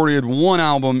 they recorded one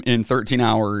album in 13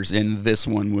 hours, and this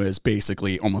one was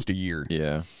basically almost a year.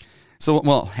 Yeah. So,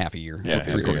 half a year. Yeah,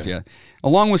 3/4, yeah.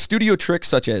 Along with studio tricks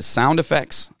such as sound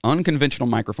effects, unconventional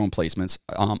microphone placements,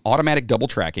 automatic double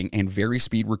tracking, and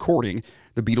vari-speed recording,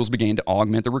 the Beatles began to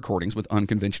augment the recordings with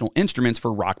unconventional instruments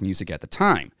for rock music at the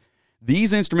time.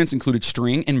 These instruments included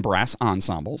string and brass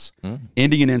ensembles,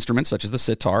 Indian instruments such as the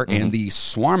sitar and the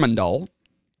swarmandal,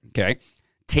 okay,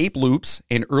 tape loops,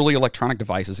 and early electronic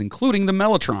devices, including the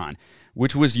mellotron,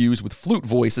 which was used with flute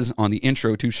voices on the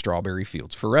intro to Strawberry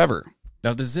Fields Forever.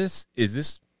 Now, is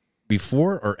this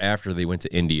before or after they went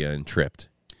to India and tripped?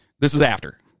 This is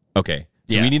after. Okay,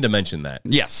 so we need to mention that.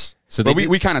 Yes. So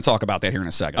we kind of talk about that here in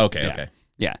a second. Okay.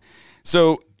 Yeah.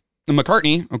 So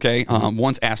McCartney,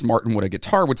 once asked Martin what a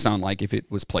guitar would sound like if it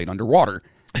was played underwater,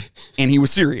 and he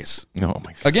was serious. Oh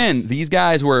my God. Again, these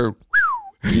guys were.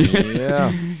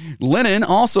 Yeah. Lennon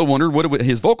also wondered what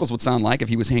his vocals would sound like if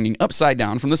he was hanging upside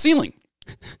down from the ceiling.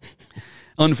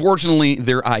 Unfortunately,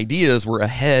 their ideas were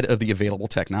ahead of the available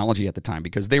technology at the time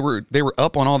because they were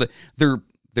up on all their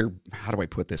how do I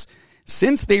put this?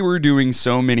 Since they were doing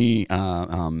so many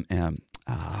I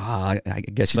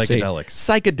guess you'd say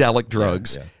psychedelic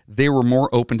drugs, they were more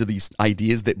open to these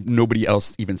ideas that nobody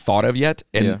else even thought of yet,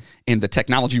 and the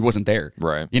technology wasn't there.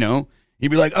 Right. You know, he'd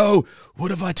be like, "Oh,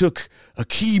 what if I took a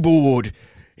keyboard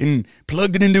and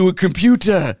plugged it into a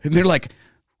computer?" And they're like,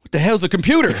 "What the hell's a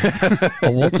computer?" I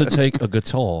want to take a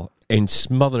guitar and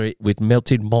smother it with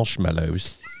melted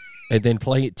marshmallows and then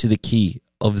play it to the key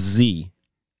of Z.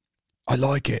 I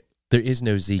like it. There is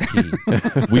no Z key.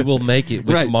 We will make it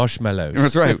with marshmallows.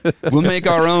 That's right. We'll make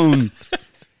our own.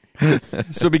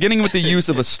 So beginning with the use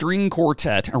of a string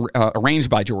quartet arranged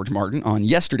by George Martin on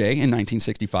Yesterday in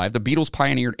 1965, the Beatles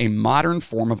pioneered a modern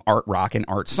form of art rock and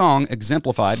art song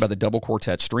exemplified by the double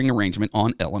quartet string arrangement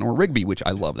on Eleanor Rigby, which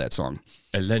I love that song.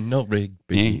 Eleanor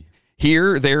Rigby.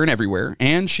 Here, There, and Everywhere,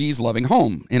 and She's Loving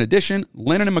Home. In addition,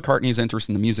 Lennon and McCartney's interest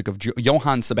in the music of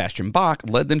Johann Sebastian Bach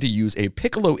led them to use a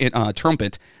piccolo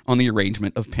trumpet on the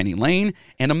arrangement of Penny Lane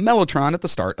and a mellotron at the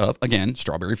start of, again,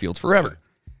 Strawberry Fields Forever.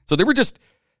 So they were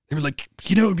like,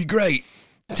 you know, it'd be great.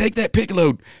 Take that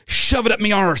piccolo, shove it up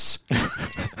me arse.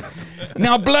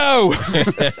 Now blow.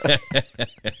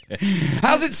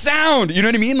 How's it sound? You know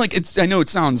what I mean? Like, I know it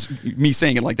sounds, me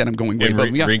saying it like that, I'm going way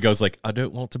above. Ringo's like, I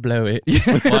don't want to blow it.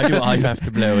 Why do I have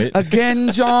to blow it?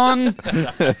 Again, John.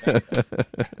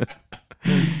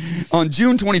 On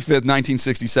June 25th,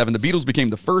 1967, the Beatles became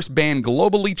the first band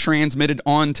globally transmitted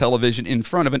on television in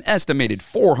front of an estimated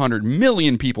 400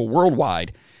 million people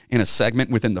worldwide in a segment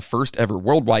within the first ever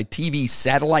worldwide TV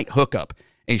satellite hookup,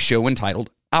 a show entitled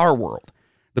Our World.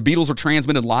 The Beatles were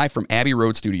transmitted live from Abbey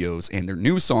Road Studios, and their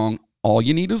new song, All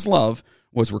You Need Is Love,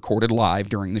 was recorded live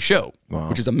during the show,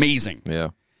 which is amazing. Yeah.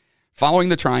 Following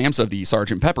the triumphs of the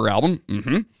Sgt. Pepper album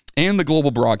and the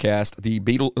global broadcast, the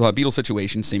Beatles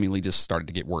situation seemingly just started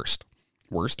to get worse.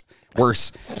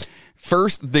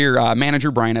 First, their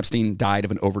manager, Brian Epstein, died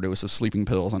of an overdose of sleeping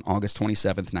pills on August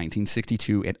 27th,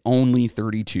 1962, at only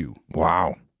 32.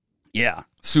 Wow. Yeah,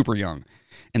 super young.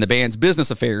 And the band's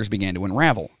business affairs began to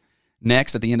unravel.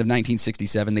 Next, at the end of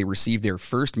 1967, they received their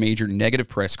first major negative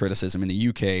press criticism in the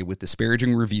UK with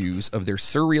disparaging reviews of their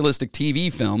surrealistic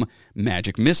TV film,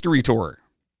 Magic Mystery Tour.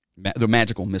 The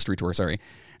Magical Mystery Tour, sorry.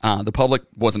 The public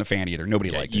wasn't a fan either. Nobody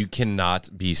liked it. You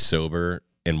cannot be sober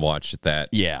and watch that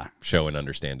show and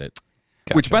understand it.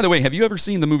 Gotcha. Which, by the way, have you ever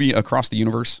seen the movie Across the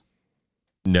Universe?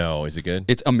 No, is it good?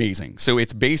 It's amazing. So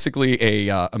it's basically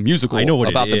a musical I know what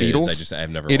about it the is. Beatles. I've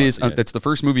never it watched is. it. That's the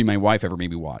first movie my wife ever made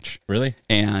me watch. Really?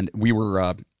 And we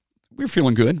were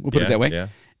feeling good. We'll put it that way. Yeah.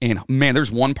 And man,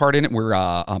 there's one part in it where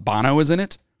Bono is in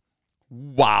it.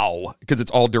 Wow, because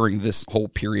it's all during this whole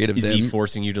period of. Is them. he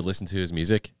forcing you to listen to his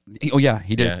music? Oh yeah,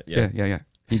 he did. Yeah.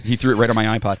 He threw it right on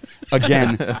my iPod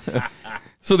again.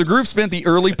 So the group spent the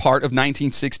early part of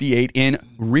 1968 in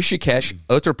Rishikesh,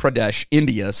 Uttar Pradesh,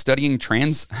 India, studying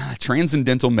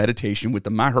transcendental meditation with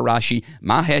the Maharishi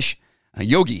Mahesh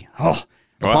Yogi.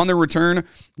 Upon their return,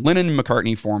 Lennon and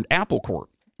McCartney formed Apple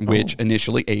Corp, which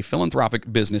initially a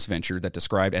philanthropic business venture that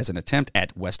described as an attempt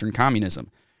at Western communism.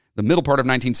 The middle part of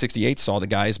 1968 saw the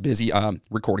guys busy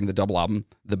recording the double album,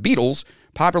 The Beatles,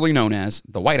 popularly known as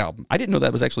The White Album. I didn't know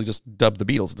that was actually just dubbed The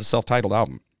Beatles. It's a self-titled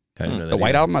album. I didn't know that The White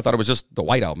either. Album? I thought it was just The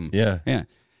White Album. Yeah.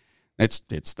 That's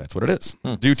what it is.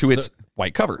 Due to its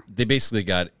white cover. They basically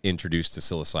got introduced to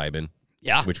psilocybin.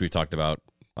 Yeah. Which we've talked about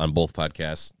on both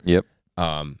podcasts. Yep.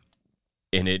 And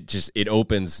it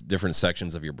opens different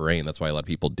sections of your brain. That's why a lot of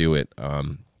people do it.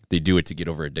 They do it to get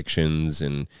over addictions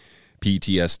and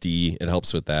PTSD. It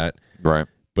helps with that. Right.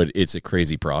 But it's a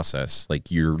crazy process.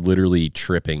 Like, you're literally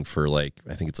tripping for I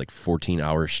think it's 14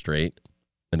 hours straight,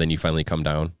 and then you finally come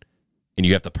down, and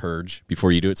you have to purge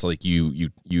before you do it. So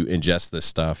you ingest this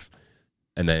stuff,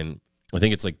 and then I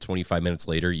think it's 25 minutes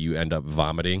later you end up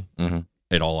vomiting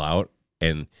it all out,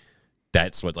 and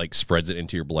that's what spreads it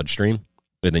into your bloodstream,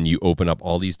 and then you open up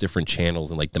all these different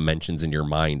channels and dimensions in your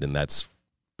mind, and that's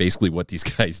basically what these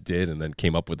guys did, and then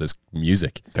came up with this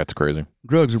music. That's crazy.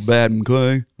 Drugs are bad,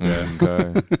 McCoy.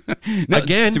 Okay. No,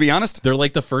 Again, to be honest, they're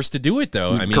like the first to do it,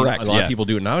 though. I mean, Correct, a lot yeah. of people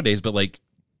do it nowadays, but like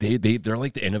they're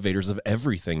like the innovators of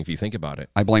everything. If you think about it,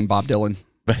 I blame Bob Dylan.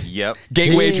 Yep.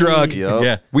 Gateway drug. Yep.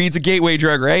 yeah. Weed's a gateway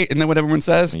drug, right? Isn't that what everyone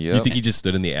says? Yep. You think he just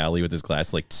stood in the alley with his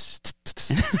glass, like,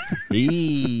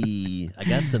 hey, I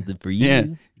got something for you. Yeah.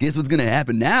 Guess what's going to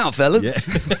happen now, fellas?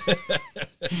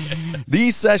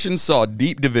 These sessions saw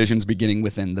deep divisions beginning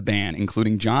within the band,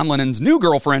 including John Lennon's new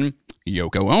girlfriend,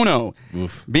 Yoko Ono,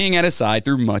 being at his side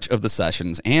through much of the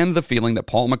sessions, and the feeling that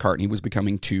Paul McCartney was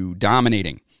becoming too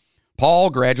dominating. Paul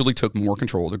gradually took more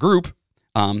control of the group,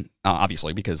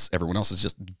 obviously because everyone else is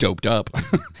just doped up.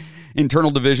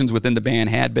 Internal divisions within the band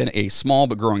had been a small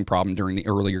but growing problem during the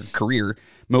earlier career.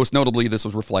 Most notably, this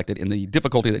was reflected in the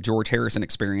difficulty that George Harrison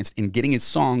experienced in getting his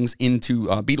songs into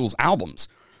Beatles albums.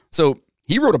 So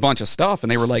he wrote a bunch of stuff,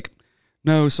 and they were like,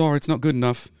 no, sorry, it's not good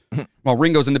enough. While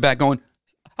Ringo's in the back going,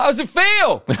 how's it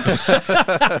feel?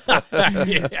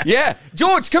 Yeah,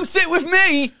 George, come sit with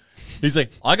me. He's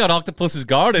like, I got Octopus's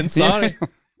Garden, sorry.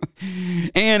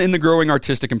 And in the growing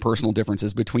artistic and personal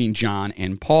differences between John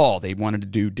and Paul, they wanted to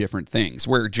do different things.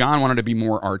 Where John wanted to be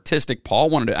more artistic, Paul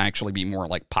wanted to actually be more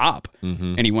like pop,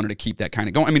 and he wanted to keep that kind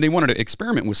of going. I mean, they wanted to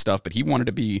experiment with stuff, but he wanted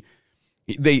to be.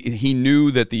 He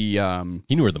knew that the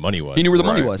He knew where the money was. he knew where the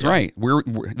money was. Right, we're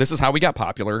this is how we got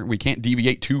popular. We can't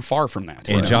deviate too far from that.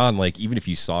 And John, like, even if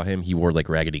you saw him, he wore like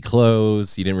raggedy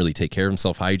clothes. He didn't really take care of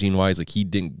himself hygiene wise. Like, he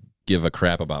didn't give a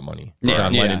crap about money. Yeah.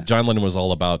 John Lennon was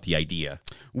all about the idea.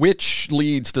 Which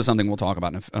leads to something we'll talk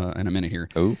about in a minute here.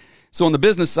 Oh. So on the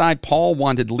business side, Paul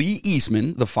wanted Lee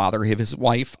Eastman, the father of his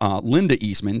wife, Linda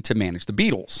Eastman, to manage the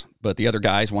Beatles. But the other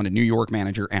guys wanted New York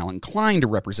manager Alan Klein to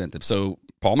represent them. So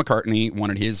Paul McCartney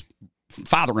wanted his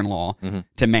father-in-law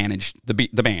to manage the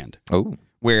band. Oh.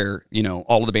 Where,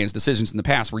 all of the band's decisions in the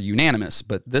past were unanimous.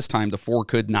 But this time, the four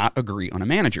could not agree on a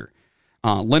manager.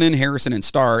 Lennon, Harrison, and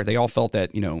Starr, they all felt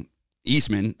that,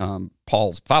 Eastman,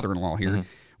 Paul's father-in-law here,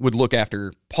 would look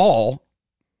after Paul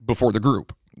before the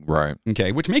group. Right.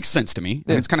 Okay, which makes sense to me.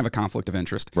 Yeah. It's kind of a conflict of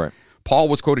interest. Right. Paul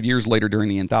was quoted years later during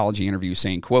the Anthology interview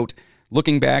saying, quote,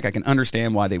 looking back, I can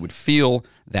understand why they would feel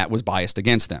that was biased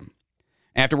against them.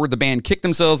 Afterward, the band kicked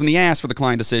themselves in the ass for the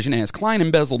Klein decision as Klein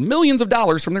embezzled millions of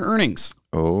dollars from their earnings.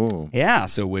 Oh. Yeah,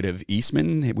 so would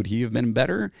he have been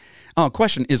better?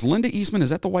 Question, is Linda Eastman,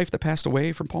 is that the wife that passed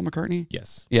away from Paul McCartney?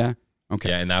 Yes. Yeah. Okay.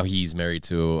 Yeah, and now he's married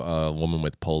to a woman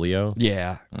with polio.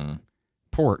 Yeah.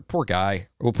 Poor guy.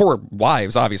 Well, poor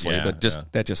wives, obviously, Yeah, but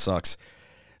that just sucks.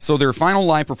 So their final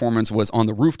live performance was on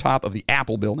the rooftop of the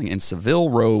Apple Building in Savile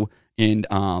Row in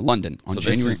London on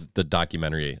January. This is the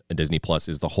documentary at Disney Plus,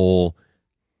 is the whole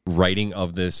writing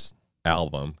of this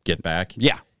album, Get Back.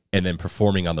 Yeah. And then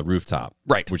performing on the rooftop.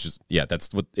 Right. Which is,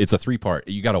 that's what, it's a 3-part.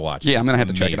 You got to watch it. Yeah, I'm going to have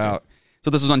to It's check it amazing. out. So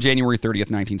this was on January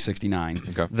 30th, 1969,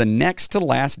 Okay. the next to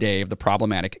last day of the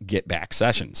problematic Get Back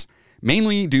sessions.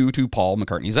 Mainly due to Paul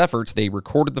McCartney's efforts, they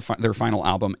recorded their final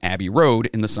album, Abbey Road,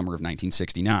 in the summer of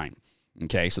 1969.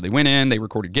 Okay, so they went in, they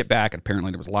recorded Get Back, and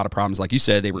apparently there was a lot of problems. Like you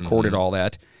said, they recorded all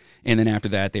that, and then after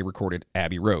that, they recorded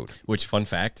Abbey Road. Which, fun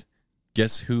fact,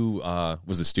 guess who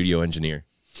was the studio engineer?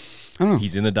 I don't know.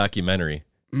 He's in the documentary.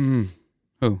 Who?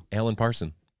 Alan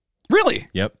Parson. Really?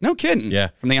 Yep. No kidding. Yeah.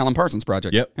 From the Alan Parsons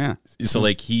Project. Yep. Yeah. So,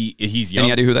 like, he's young.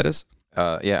 Any idea who that is?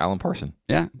 Yeah, Alan Parson.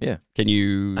 Yeah. Yeah. Can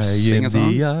you sing a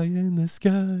song? the eye in the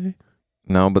sky.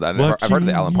 No, but I've heard of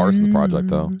the Alan Parsons Project,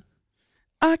 though.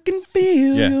 I can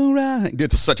feel Yeah. your eyes.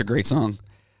 It's such a great song.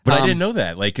 But I didn't know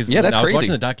that. Like, because yeah, that's I was crazy.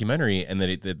 watching the documentary, and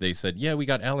then they said, yeah, we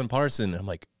got Alan Parson. I'm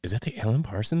like, is that the Alan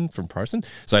Parson from Parson?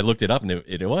 So I looked it up, and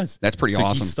it was. That's pretty so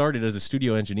awesome. He started as a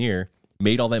studio engineer,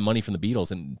 made all that money from the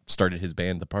Beatles, and started his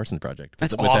band, the Parsons Project.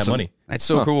 That's with awesome. that money. That's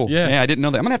so cool. Yeah. I didn't know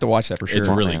that. I'm gonna have to watch that for sure. It's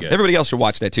really good. Everybody else should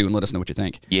watch that too, and let us know what you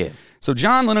think. Yeah. So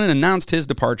John Lennon announced his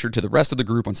departure to the rest of the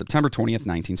group on September 20th,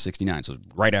 1969. So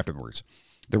right afterwards,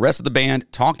 the rest of the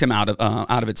band talked him out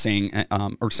of it, saying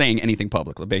anything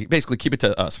publicly. Basically, keep it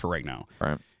to us for right now.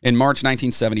 Right. In March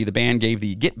 1970, the band gave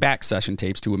the Get Back session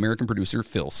tapes to American producer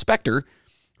Phil Spector,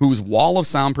 whose wall of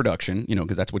sound production,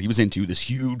 because that's what he was into, this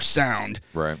huge sound,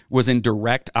 Right. was in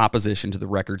direct opposition to the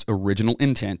record's original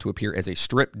intent to appear as a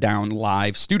stripped-down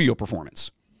live studio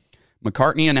performance.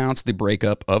 McCartney announced the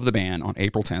breakup of the band on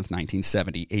April 10th,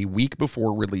 1970, a week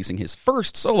before releasing his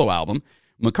first solo album,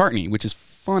 McCartney, which is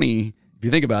funny if you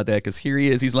think about that, because here he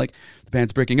is. He's like, the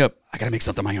band's breaking up. I got to make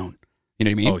something of my own. You know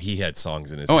what I mean? Oh, he had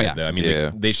songs in his Oh, head, yeah. though. I mean, Yeah.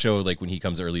 they show, like, when he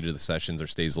comes early to the sessions or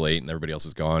stays late and everybody else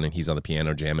is gone and he's on the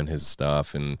piano jamming his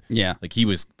stuff. And, Yeah. like, he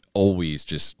was always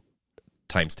just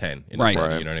times 10 in Right. a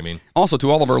study, you know what I mean? Also,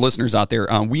 to all of our listeners out there,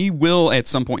 we will at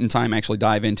some point in time actually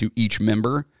dive into each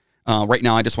member. Right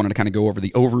now, I just wanted to kind of go over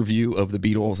the overview of the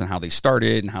Beatles and how they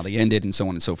started and how they ended and so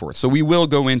on and so forth. So we will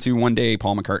go into one day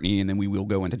Paul McCartney, and then we will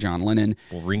go into John Lennon.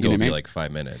 Well, Ringo will be like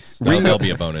 5 minutes. Ringo- That'll be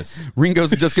a bonus.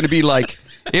 Ringo's just going to be like,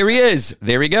 here he is.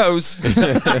 There he goes.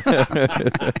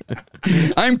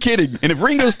 I'm kidding. And if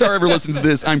Ringo Starr ever listens to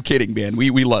this, I'm kidding, man.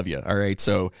 We love you. All right.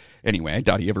 So anyway, I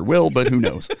doubt he ever will, but who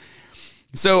knows?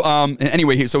 So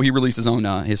anyway, he released his own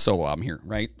his solo album here,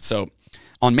 right? So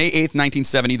on May 8th,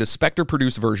 1970, the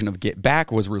Spector-produced version of Get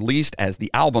Back was released as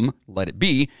the album Let It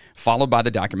Be, followed by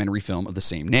the documentary film of the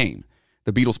same name.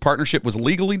 The Beatles' partnership was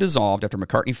legally dissolved after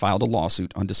McCartney filed a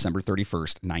lawsuit on December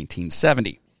 31st,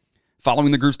 1970.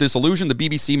 Following the group's dissolution, the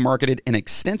BBC marketed an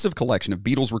extensive collection of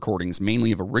Beatles recordings,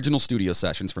 mainly of original studio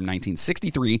sessions from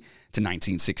 1963 to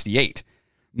 1968.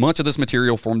 Much of this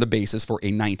material formed the basis for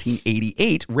a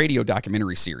 1988 radio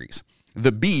documentary series,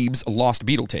 The Beebs Lost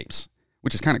Beatle Tapes,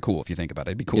 which is kind of cool if you think about it.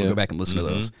 It'd be cool to go back and listen to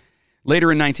those.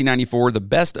 Later in 1994, the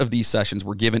best of these sessions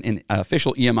were given an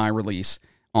official EMI release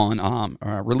on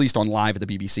released on live at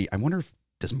the BBC. I wonder if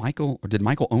did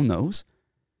Michael own those?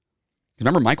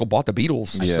 Remember, Michael bought the Beatles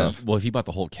stuff. Well, if he bought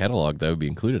the whole catalog, that would be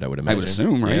included, I would imagine. I would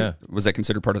assume, right? Yeah. Was that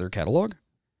considered part of their catalog?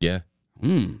 Yeah.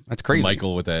 That's crazy.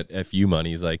 Michael with that FU money,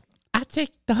 he's like, I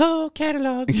take the whole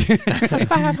catalog for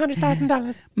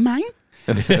 $500,000. Mine?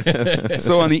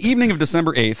 So on the evening of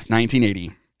December 8th,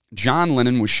 1980, John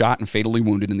Lennon was shot and fatally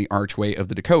wounded in the archway of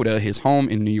the Dakota, his home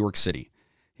in New York City.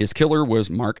 His killer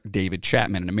was Mark David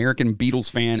Chapman, an American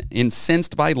Beatles fan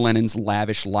incensed by Lennon's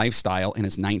lavish lifestyle and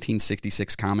his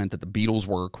 1966 comment that the Beatles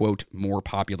were, quote, more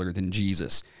popular than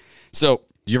Jesus. So,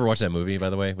 did you ever watch that movie, by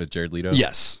the way, with Jared Leto?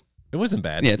 yes. It wasn't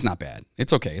bad. Yeah, it's not bad.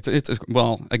 It's okay. It's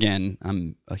well, again,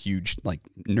 I'm a huge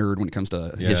nerd when it comes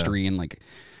to history and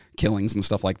killings and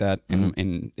stuff like that,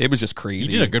 and it was just crazy.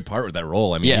 He did a good part with that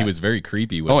role. I mean, he was very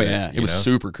creepy with it was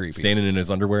super creepy. Standing in his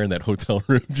underwear in that hotel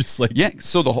room, just like... Yeah,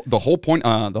 so the whole point,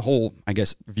 the whole, I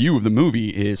guess, view of the movie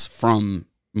is from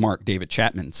Mark David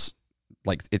Chapman's,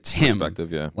 it's him.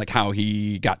 Perspective, yeah. Like how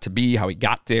he got to be, how he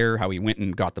got there, how he went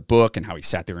and got the book, and how he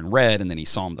sat there and read, and then he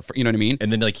saw him, you know what I mean?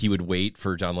 And then, he would wait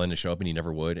for John Lennon to show up, and he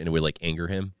never would, and it would, anger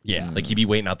him. Yeah. He'd be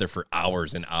waiting out there for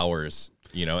hours and hours,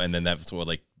 and then that's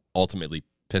what, ultimately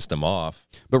pissed him off.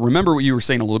 But remember what you were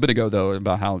saying a little bit ago, though,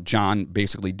 about how John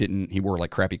basically he wore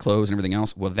crappy clothes and everything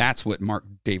else. Well, that's what Mark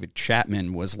David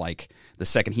Chapman was like. The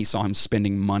second he saw him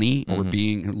spending money or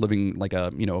living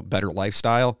a better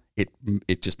lifestyle,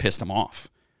 it just pissed him off.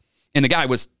 And the guy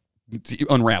was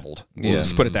unraveled. We'll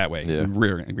just put it that way. Yeah.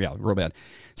 Real bad.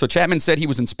 So Chapman said he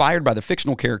was inspired by the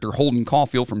fictional character Holden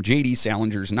Caulfield from J.D.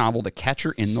 Salinger's novel The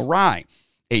Catcher in the Rye,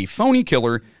 a phony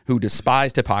killer who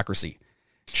despised hypocrisy.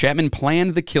 Chapman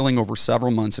planned the killing over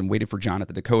several months and waited for John at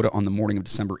the Dakota on the morning of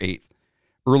December 8th.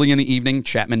 Early in the evening,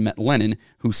 Chapman met Lennon,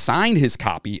 who signed his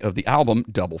copy of the album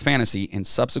Double Fantasy and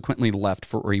subsequently left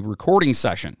for a recording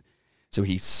session. So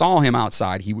he saw him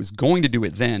outside. He was going to do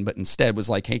it then, but instead was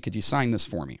like, hey, could you sign this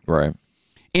for me? Right.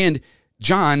 And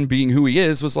John, being who he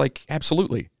is, was like,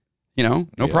 absolutely. No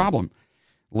problem.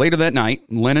 Later that night,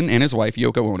 Lennon and his wife,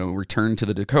 Yoko Ono, returned to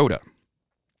the Dakota.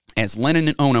 As Lennon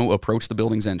and Ono approached the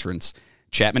building's entrance,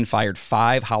 Chapman fired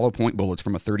 5 hollow point bullets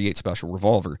from a .38 special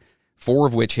revolver, 4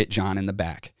 of which hit John in the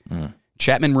back.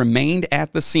 Chapman remained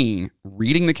at the scene,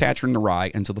 reading The Catcher in the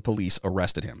Rye until the police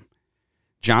arrested him.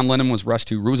 John Lennon was rushed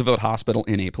to Roosevelt Hospital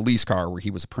in a police car where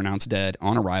he was pronounced dead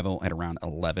on arrival at around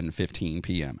 11:15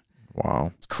 p.m.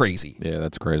 Wow. It's crazy. Yeah,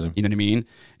 that's crazy. You know what I mean?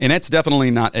 And that's definitely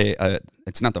not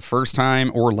it's not the first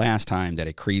time or last time that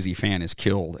a crazy fan has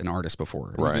killed an artist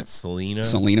before. Was it Selena?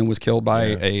 Selena was killed by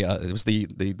it was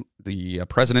the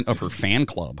president of her fan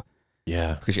club.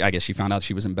 Yeah. Because I guess she found out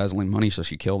she was embezzling money, so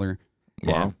she killed her.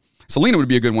 Wow. Yeah. Selena would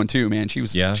be a good one too, man. She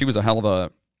was a hell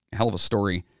of a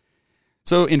story.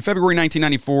 So in February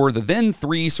 1994, the then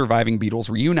 3 surviving Beatles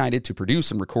reunited to produce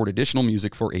and record additional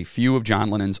music for a few of John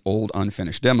Lennon's old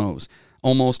unfinished demos,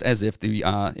 almost as if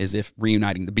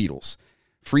reuniting the Beatles.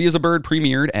 Free as a Bird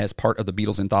premiered as part of the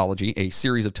Beatles Anthology, a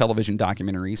series of television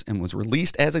documentaries, and was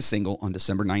released as a single on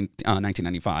December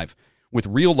 1995, with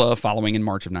Real Love following in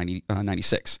March of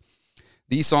 96.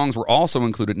 These songs were also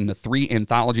included in the 3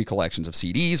 anthology collections of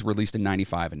CDs released in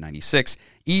 95 and 96,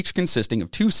 each consisting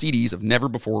of 2 CDs of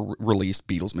never-before-released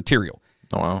Beatles material.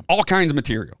 Oh, wow. All kinds of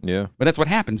material. Yeah. But that's what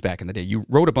happens back in the day. You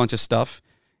wrote a bunch of stuff,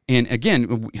 and again,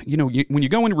 when you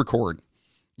go in to record,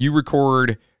 you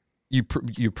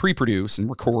pre-produce and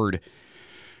record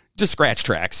just scratch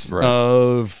tracks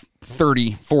of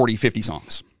 30, 40, 50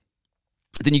 songs.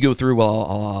 Then you go through,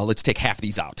 let's take half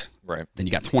these out. Right. Then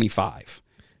you got 25.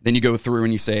 Then you go through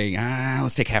and you say,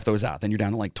 let's take half those out. Then you're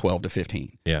down to like 12 to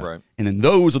 15. Yeah. Right. And then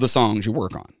those are the songs you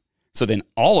work on. So then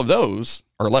all of those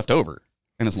are left over.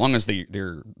 And as long as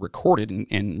they're recorded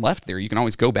and left there, you can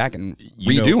always go back and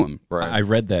redo them. Right. I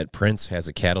read that Prince has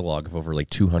a catalog of over like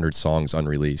 200 songs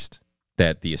unreleased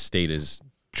that the estate is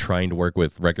trying to work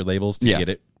with record labels to get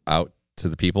it out to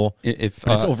the people. If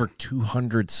But it's over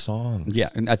 200 songs. Yeah,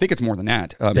 and I think it's more than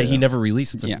that. That he never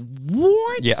released. It's like,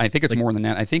 what? Yeah, I think it's more than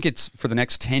that. I think it's for the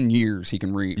next 10 years he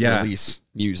can release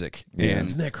music. Yeah. And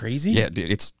Isn't that crazy? yeah,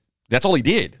 dude, that's all he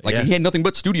did. Like he had nothing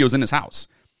but studios in his house.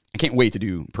 I can't wait to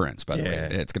do Prince, by the way.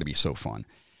 It's going to be so fun.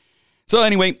 So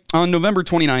anyway, on November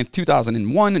 29th,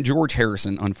 2001, George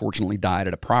Harrison unfortunately died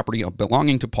at a property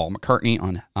belonging to Paul McCartney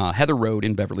on Heather Road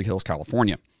in Beverly Hills,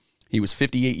 California. He was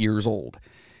 58 years old.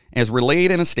 As relayed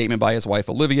in a statement by his wife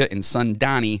Olivia and son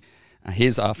Donnie,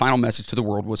 his final message to the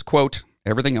world was, quote,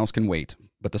 "Everything else can wait,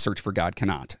 but the search for God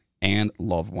cannot, and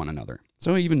love one another."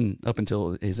 So even up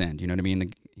until his end, you know what I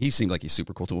mean? He seemed like he's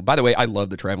super cool too. By the way, I love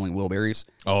the Traveling Wilburys.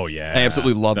 Oh, yeah. I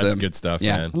absolutely love them. That's good stuff,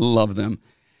 yeah, man. love them.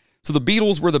 So the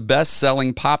Beatles were the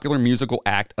best-selling popular musical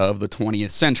act of the 20th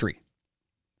century.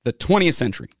 The 20th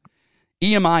century.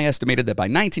 EMI estimated that by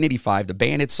 1985, the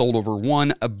band had sold over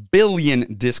 1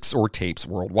 billion discs or tapes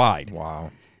worldwide.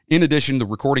 Wow. In addition, the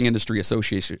Recording Industry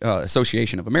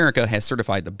Association of America has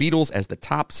certified the Beatles as the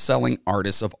top-selling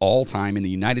artists of all time in the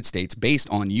United States based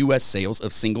on U.S. sales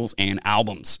of singles and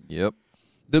albums. Yep.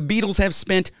 The Beatles have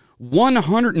spent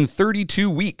 132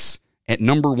 weeks at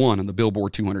number 1 on the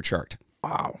Billboard 200 chart.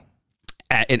 Wow.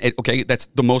 Okay, that's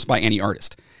the most by any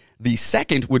artist. The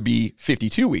second would be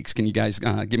 52 weeks. Can you guys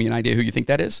give me an idea who you think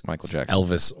that is? Michael Jackson.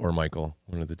 Elvis or Michael,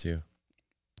 one of the two.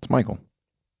 It's Michael.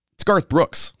 It's Garth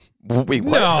Brooks. Wait,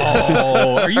 what?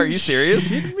 No. Are you serious?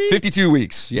 52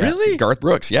 weeks. Yeah. Really? Garth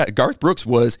Brooks. Yeah, Garth Brooks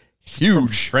was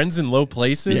huge. Friends in Low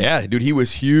Places? Yeah, dude, he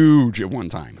was huge at one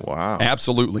time. Wow.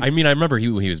 Absolutely. I mean, I remember he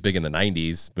was big in the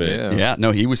 90s, but Yeah,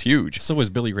 no, he was huge. so was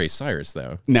Billy Ray Cyrus,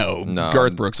 though. No, No,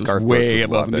 Garth Brooks was Garth way Brooks was a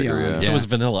above lot and bigger, beyond. yeah. So was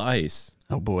Vanilla Ice.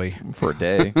 Oh, boy. For a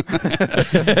day.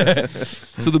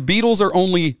 So the Beatles are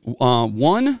only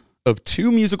one of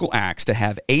 2 musical acts to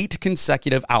have 8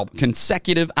 consecutive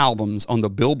albums on the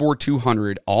Billboard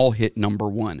 200 all hit number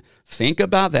 1. Think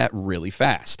about that really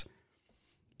fast.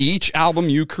 Each album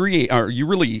you create or you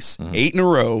release, 8 in a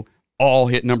row, all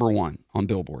hit number 1 on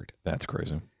Billboard. That's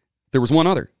crazy. There was one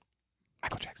other.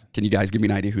 Michael Jackson. Can you guys give me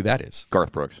an idea who that is?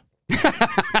 Garth Brooks.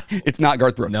 It's not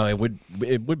Garth Brooks. No, it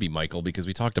would be Michael because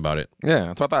we talked about it.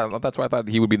 Yeah, that's why I thought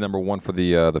he would be number 1 for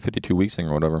the 52 weeks thing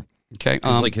or whatever. Okay.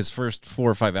 Because like his first 4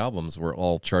 or 5 albums were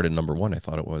all charted number 1, I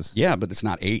thought it was. Yeah, but it's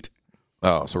not 8.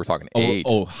 Oh, so we're talking Oh, 8.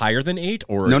 oh, higher than 8?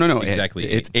 Or No. Exactly.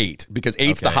 It's 8 because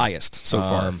 8's the Okay. highest so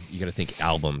far. You got to think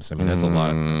albums. I mean, that's a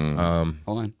lot.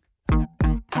 Hold on.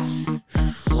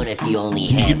 What if you only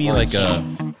Can you had give me one like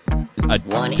chance a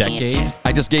One decade? answer.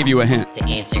 I just gave you a hint. to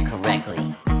answer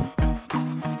correctly?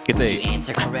 It's Did you 8.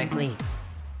 answer correctly?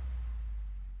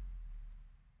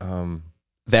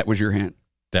 That was your hint.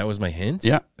 That was my hint?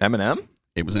 Yeah, Eminem?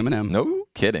 it was Eminem. No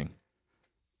kidding.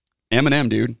 Eminem,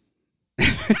 dude.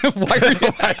 Why are you?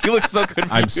 You look so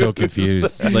confused. I'm so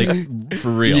confused. Like,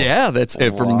 for real. Yeah, that's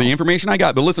it from the information I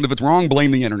got. But listen, if it's wrong,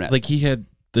 blame the internet. Like, he had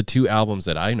the 2 albums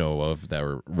that I know of that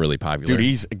were really popular. Dude,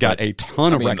 he's got a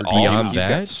ton of records. beyond he's that,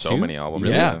 got so too? many albums.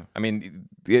 Yeah. I mean,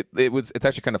 it's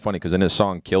actually kind of funny because in his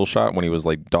song Kill Shot, when he was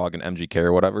like dogging MGK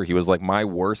or whatever, he was like, my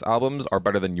worst albums are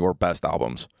better than your best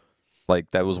albums.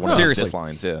 Like, that was one of Seriously. his diss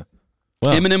lines, yeah.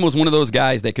 Wow. Eminem was one of those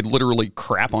guys that could literally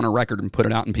crap on a record and put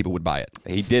it out and people would buy it.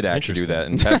 He did actually do that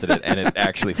and tested it, and it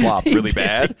actually flopped really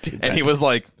bad. And he was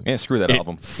like, "Yeah, screw that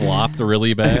album." Flopped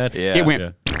really bad. Yeah. It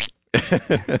went.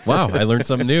 Wow, I learned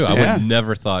something new. I Yeah. would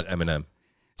never thought Eminem.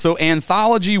 So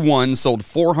Anthology 1 sold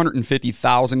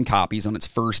 450,000 copies on its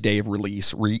first day of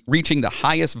release, reaching the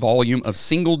highest volume of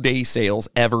single-day sales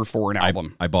ever for an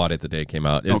album. I bought it the day it came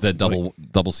out. Is that double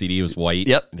CD? It was white.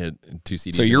 Yep. It had 2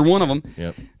 CDs. So you're one of them.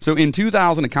 Yep. So in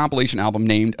 2000, a compilation album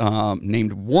named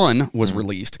One was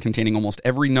released, containing almost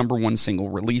every number 1 single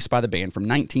released by the band from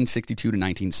 1962 to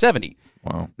 1970.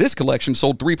 Wow. This collection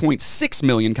sold 3.6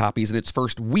 million copies in its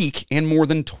first week and more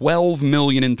than 12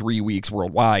 million in 3 weeks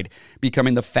worldwide,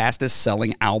 becoming the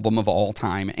fastest-selling album of all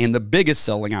time and the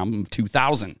biggest-selling album of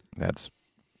 2000. That's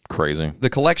crazy.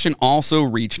 The collection also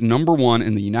reached number 1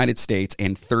 in the United States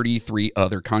and 33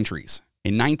 other countries.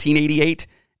 In 1988,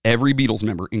 every Beatles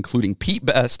member, including Pete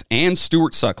Best and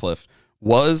Stuart Sutcliffe,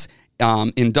 was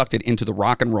inducted into the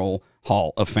Rock and Roll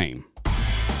Hall of Fame.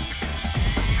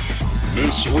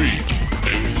 This week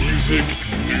in music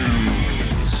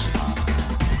news.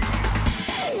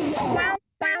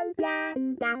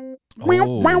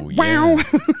 Oh, yeah.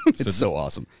 It's so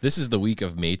awesome. This is the week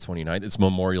of May 29th. It's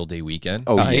Memorial Day weekend.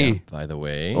 Oh, yeah. Hey. By the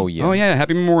way. Oh, yeah. Oh, yeah.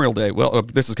 Happy Memorial Day. Well,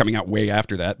 this is coming out way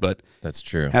after that, but That's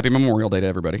true. happy Memorial Day to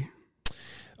everybody.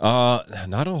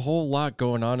 Not a whole lot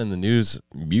going on in the news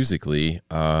musically.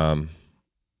 I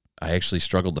actually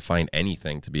struggled to find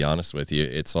anything, to be honest with you.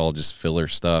 It's all just filler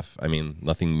stuff. I mean,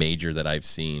 nothing major that I've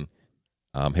seen.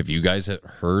 Have you guys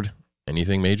heard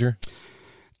anything major?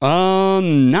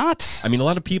 Not. I mean, a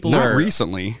lot of people Not are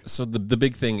recently. So the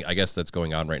big thing, I guess, that's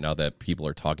going on right now that people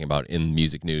are talking about in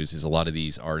music news is a lot of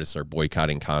these artists are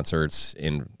boycotting concerts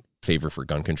in favor for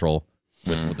gun control.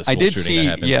 With the school I did shooting see. that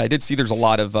happened. Yeah, I did see. There's a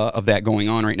lot of that going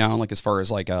on right now. Like as far as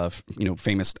like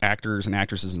famous actors and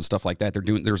actresses and stuff like that.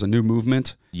 There's a new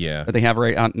movement. Yeah. That they have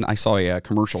right. I saw a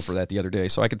commercial for that the other day,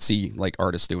 so I could see like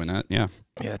artists doing that. Yeah.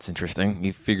 Yeah, it's interesting.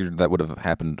 You figured that would have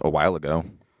happened a while ago.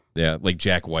 Yeah, like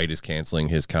Jack White is canceling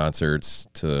his concerts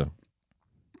to,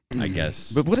 I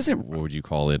guess. But what is it? What would you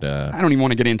call it? I don't even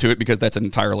want to get into it because that's a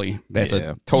totally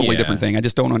Yeah. different thing. I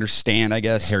just don't understand. I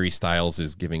guess. Harry Styles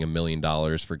is giving $1 million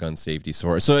for gun safety. So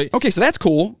Okay, so that's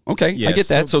cool. Okay, I Yeah, get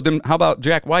that. so- So then, how about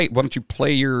Jack White? Why don't you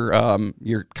play your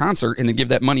concert and then give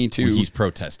that money to? he's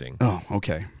protesting. Oh,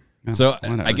 okay. Yeah, So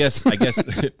whatever. I guess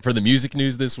for the music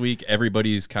news this week,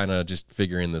 everybody's kind of just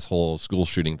figuring this whole school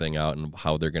shooting thing out and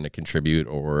how they're going to contribute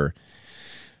or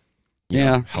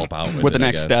help out with what the it, I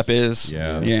next guess. step is.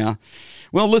 Yeah.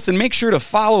 Well, listen, make sure to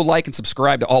follow, like, and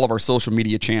subscribe to all of our social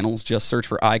media channels. Just search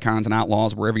for Icons and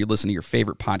Outlaws wherever you listen to your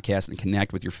favorite podcast and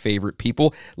connect with your favorite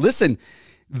people. Listen,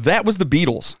 that was the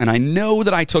Beatles, and I know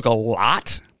that I took a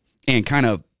lot and kind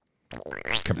of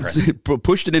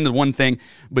pushed it into one thing,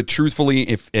 but truthfully,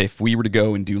 if we were to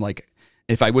go and do like,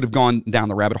 if I would have gone down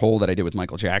the rabbit hole that I did with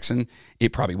Michael Jackson,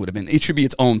 it probably would have been, it should be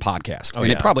its own podcast. And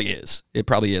yeah. it probably is. It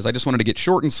probably is. I just wanted to get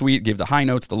short and sweet, give the high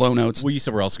notes, the low notes. Well, you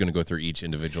said we're also going to go through each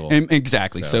individual. And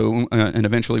exactly. So and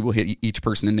eventually we'll hit each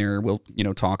person in there. We'll,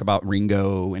 talk about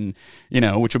Ringo and,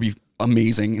 which will be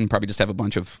amazing and probably just have a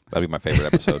bunch of That'd be my favorite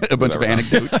episode. a bunch of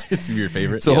anecdotes. It's your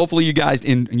favorite. So hopefully you guys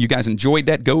enjoyed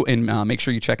that. Go and make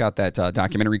sure you check out that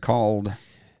documentary called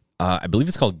I believe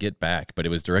it's called Get Back, but it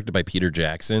was directed by Peter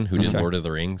Jackson, who did Lord of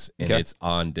the Rings, and it's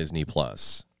on Disney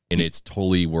Plus, and it's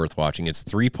totally worth watching. It's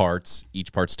 3 parts,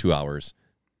 each part's 2 hours,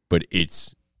 but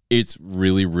it's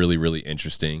really, really, really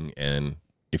interesting. And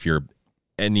if you're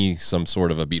some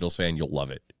sort of a Beatles fan, you'll love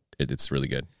it. It's really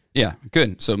good. Yeah,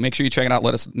 good. So make sure you check it out.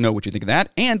 Let us know what you think of that.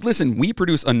 And listen, we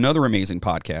produce another amazing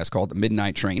podcast called The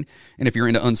Midnight Train. And if you're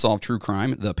into unsolved true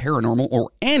crime, the paranormal, or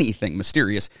anything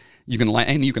mysterious, you can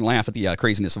laugh at the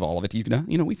craziness of all of it. You can,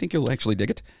 we think you'll actually dig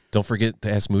it. Don't forget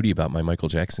to ask Moody about my Michael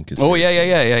Jackson conspiracy. Oh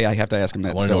yeah. I have to ask him that.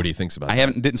 I want to know what he thinks about I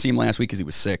that. didn't see him last week because he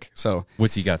was sick. So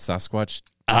What's he got? Sasquatch?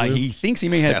 he thinks he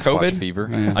may have Sasquatch COVID fever.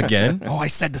 Yeah. Again? Oh, I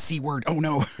said the C word. Oh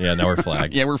no. Yeah, now we're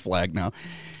flagged. Yeah, we're flagged now.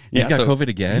 He's got COVID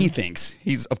again? He thinks.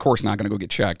 He's, of course, not going to go get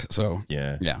checked. So,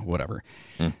 Yeah. whatever.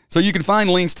 So you can find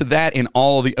links to that and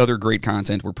all the other great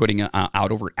content we're putting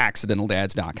out over at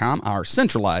accidentaldads.com, our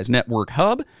centralized network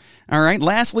hub. All right.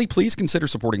 Lastly, please consider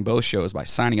supporting both shows by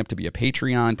signing up to be a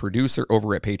Patreon producer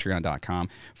over at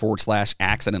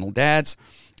patreon.com/accidentaldads.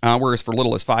 Whereas for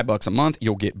little as $5 a month,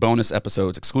 you'll get bonus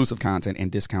episodes, exclusive content, and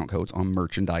discount codes on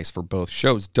merchandise for both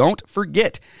shows. Don't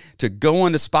forget to go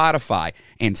onto Spotify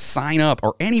and sign up,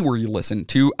 or anywhere you listen,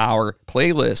 to our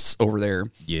playlists over there.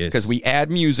 Yes. Because we add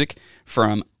music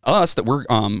from us that we're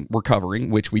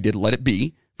covering, which we did Let It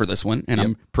Be for this one, and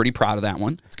I'm pretty proud of that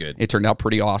one. That's good. It turned out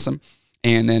pretty awesome.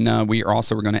 And then we're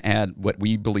going to add what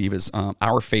we believe is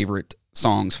our favorite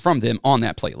songs from them on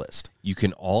that playlist. You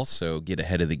can also get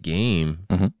ahead of the game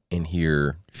and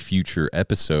hear future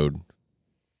episode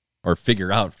or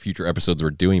figure out future episodes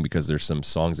we're doing because there's some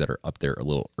songs that are up there a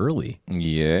little early.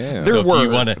 Yeah. There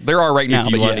are right now.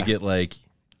 If you but want yeah. to get like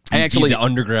actually- the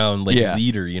underground Yeah.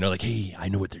 leader, like, hey, I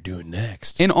know what they're doing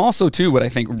next. And also, too, what I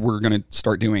think we're going to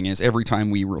start doing is every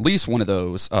time we release one of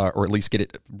those, or at least get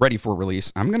it ready for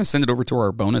release, I'm going to send it over to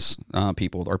our bonus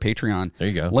people, our Patreon. There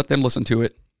you go. Let them listen to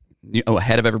it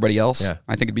ahead of everybody else. Yeah.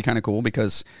 I think it'd be kind of cool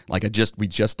because, like, we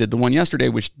just did the one yesterday.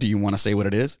 Which, do you want to say what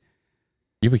it is?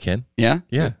 Yeah, we can. Yeah.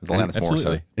 Yeah, It's Alanis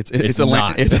absolutely. It's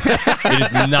not. It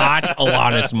is not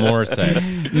Alanis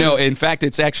Morissette. No, in fact,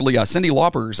 it's actually Cyndi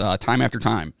Lauper's "Time After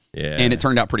Time." Yeah. And it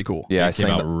turned out pretty cool. Yeah, I came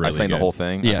sang, out really I sang the good. whole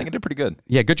thing. Yeah. I think it did pretty good.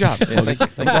 Yeah, good job. That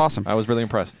was awesome. I was really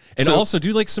impressed. And So- also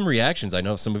do like some reactions. I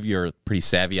know some of you are pretty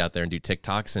savvy out there and do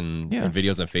TikToks and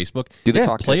videos on Facebook. Do the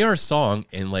talk Play our song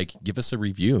and like give us a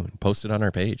review and post it on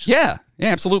our page. Yeah. Yeah,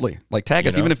 absolutely. Like tag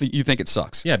us know? even if you think it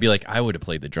sucks. Yeah, be like, I would have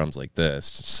played the drums like this.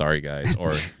 Sorry, guys.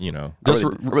 Or, you know. I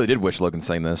really did wish Logan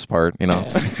sang this part, you know.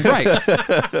 Right.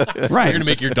 You're going to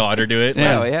make your daughter do it.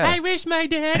 Yeah. Oh, yeah. I wish my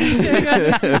daddy sang on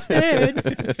this instead.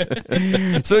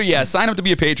 So yeah, sign up to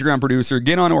be a Patreon producer.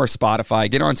 Get onto our Spotify.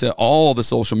 Get onto all the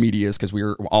social medias because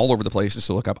we're all over the place. Just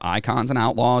to look up Icons and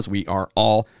Outlaws. We are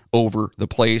all over the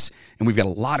place, and we've got a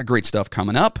lot of great stuff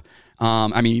coming up.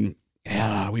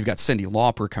 We've got Cyndi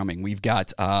Lauper coming. We've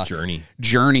got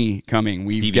Journey coming.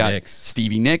 We've got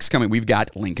Stevie Nicks coming. We've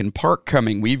got Linkin Park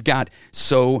coming. We've got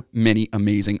so many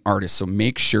amazing artists. So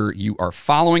make sure you are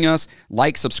following us,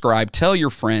 like, subscribe, tell your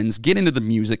friends, get into the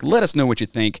music, let us know what you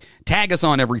think, tag us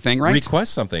on everything, right?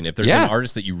 Request something. If there's an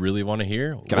artist that you really want to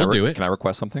hear, we'll do it. Can I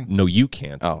request something? No, you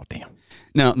can't. Oh, damn.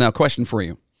 Now, question for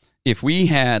you. If we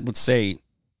had, let's say,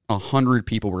 100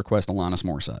 people request Alanis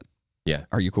Morissette, Yeah.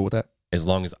 are you cool with that? As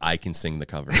long as I can sing the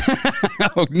cover.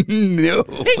 Oh, no.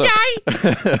 Hey,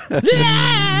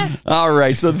 guy! All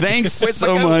right. So thanks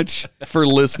so much for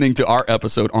listening to our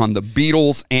episode on the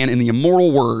Beatles, and in the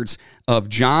immortal words of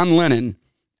John Lennon,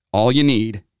 all you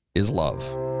need is love.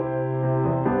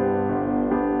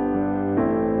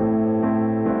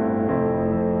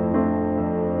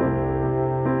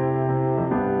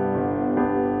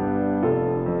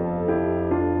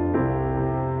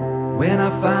 When I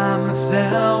find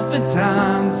myself in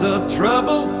times of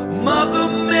trouble, Mother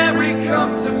Mary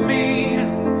comes to me,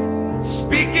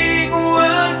 speaking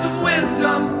words of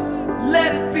wisdom,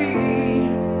 let it be.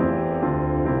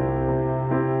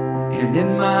 And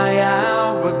in my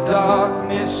hour of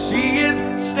darkness, she is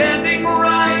standing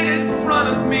right in front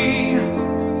of me,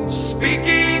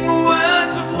 speaking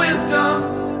words of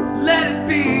wisdom, let it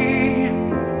be.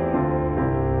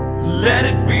 Let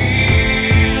it be.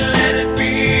 Let it be.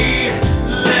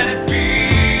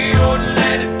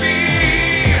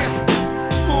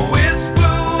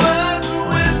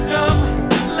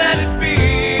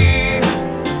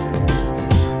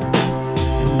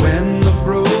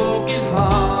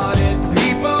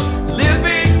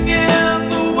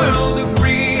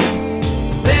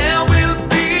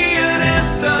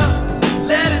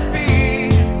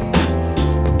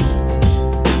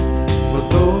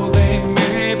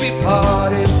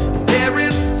 Parted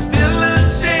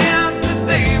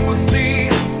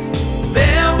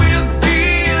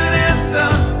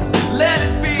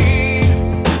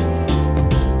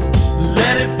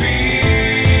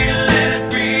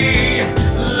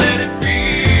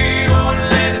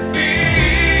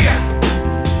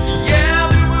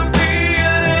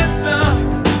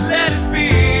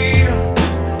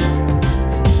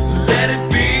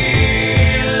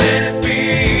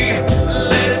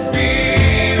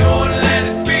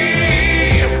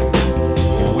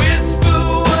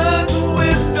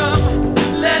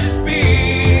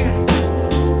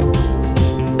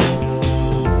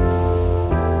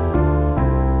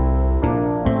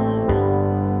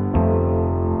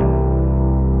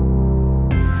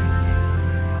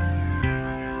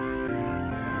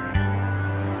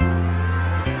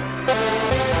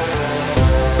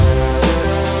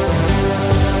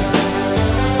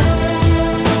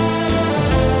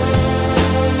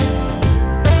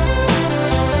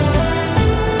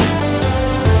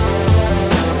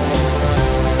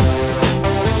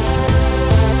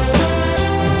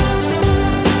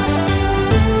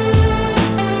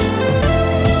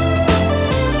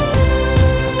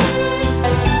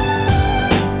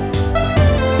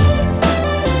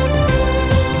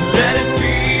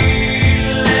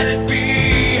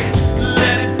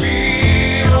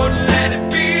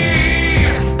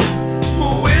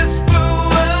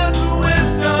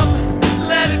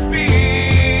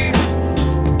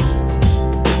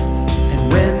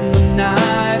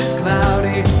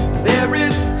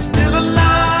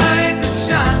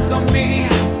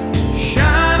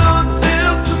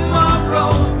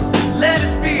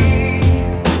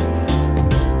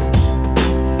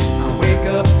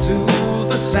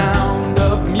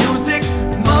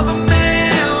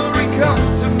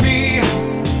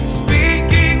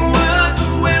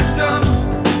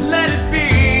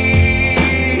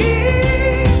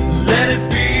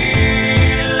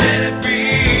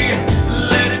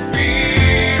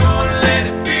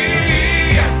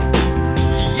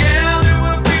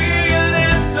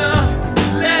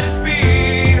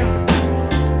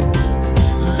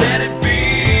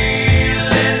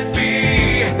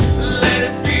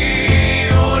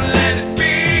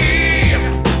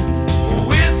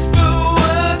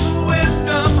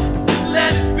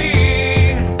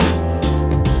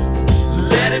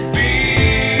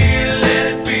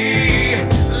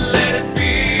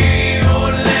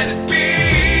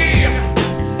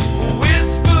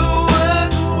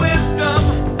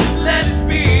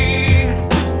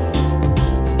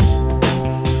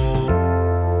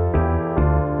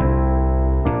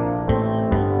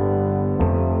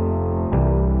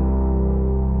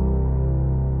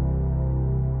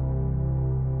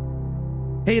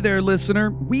Hey there,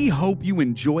 listener. We hope you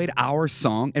enjoyed our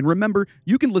song. And remember,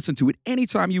 you can listen to it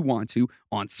anytime you want to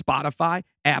on Spotify,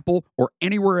 Apple, or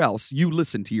anywhere else you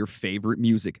listen to your favorite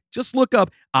music. Just look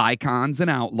up Icons and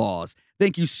Outlaws.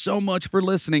 Thank you so much for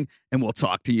listening, and we'll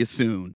talk to you soon.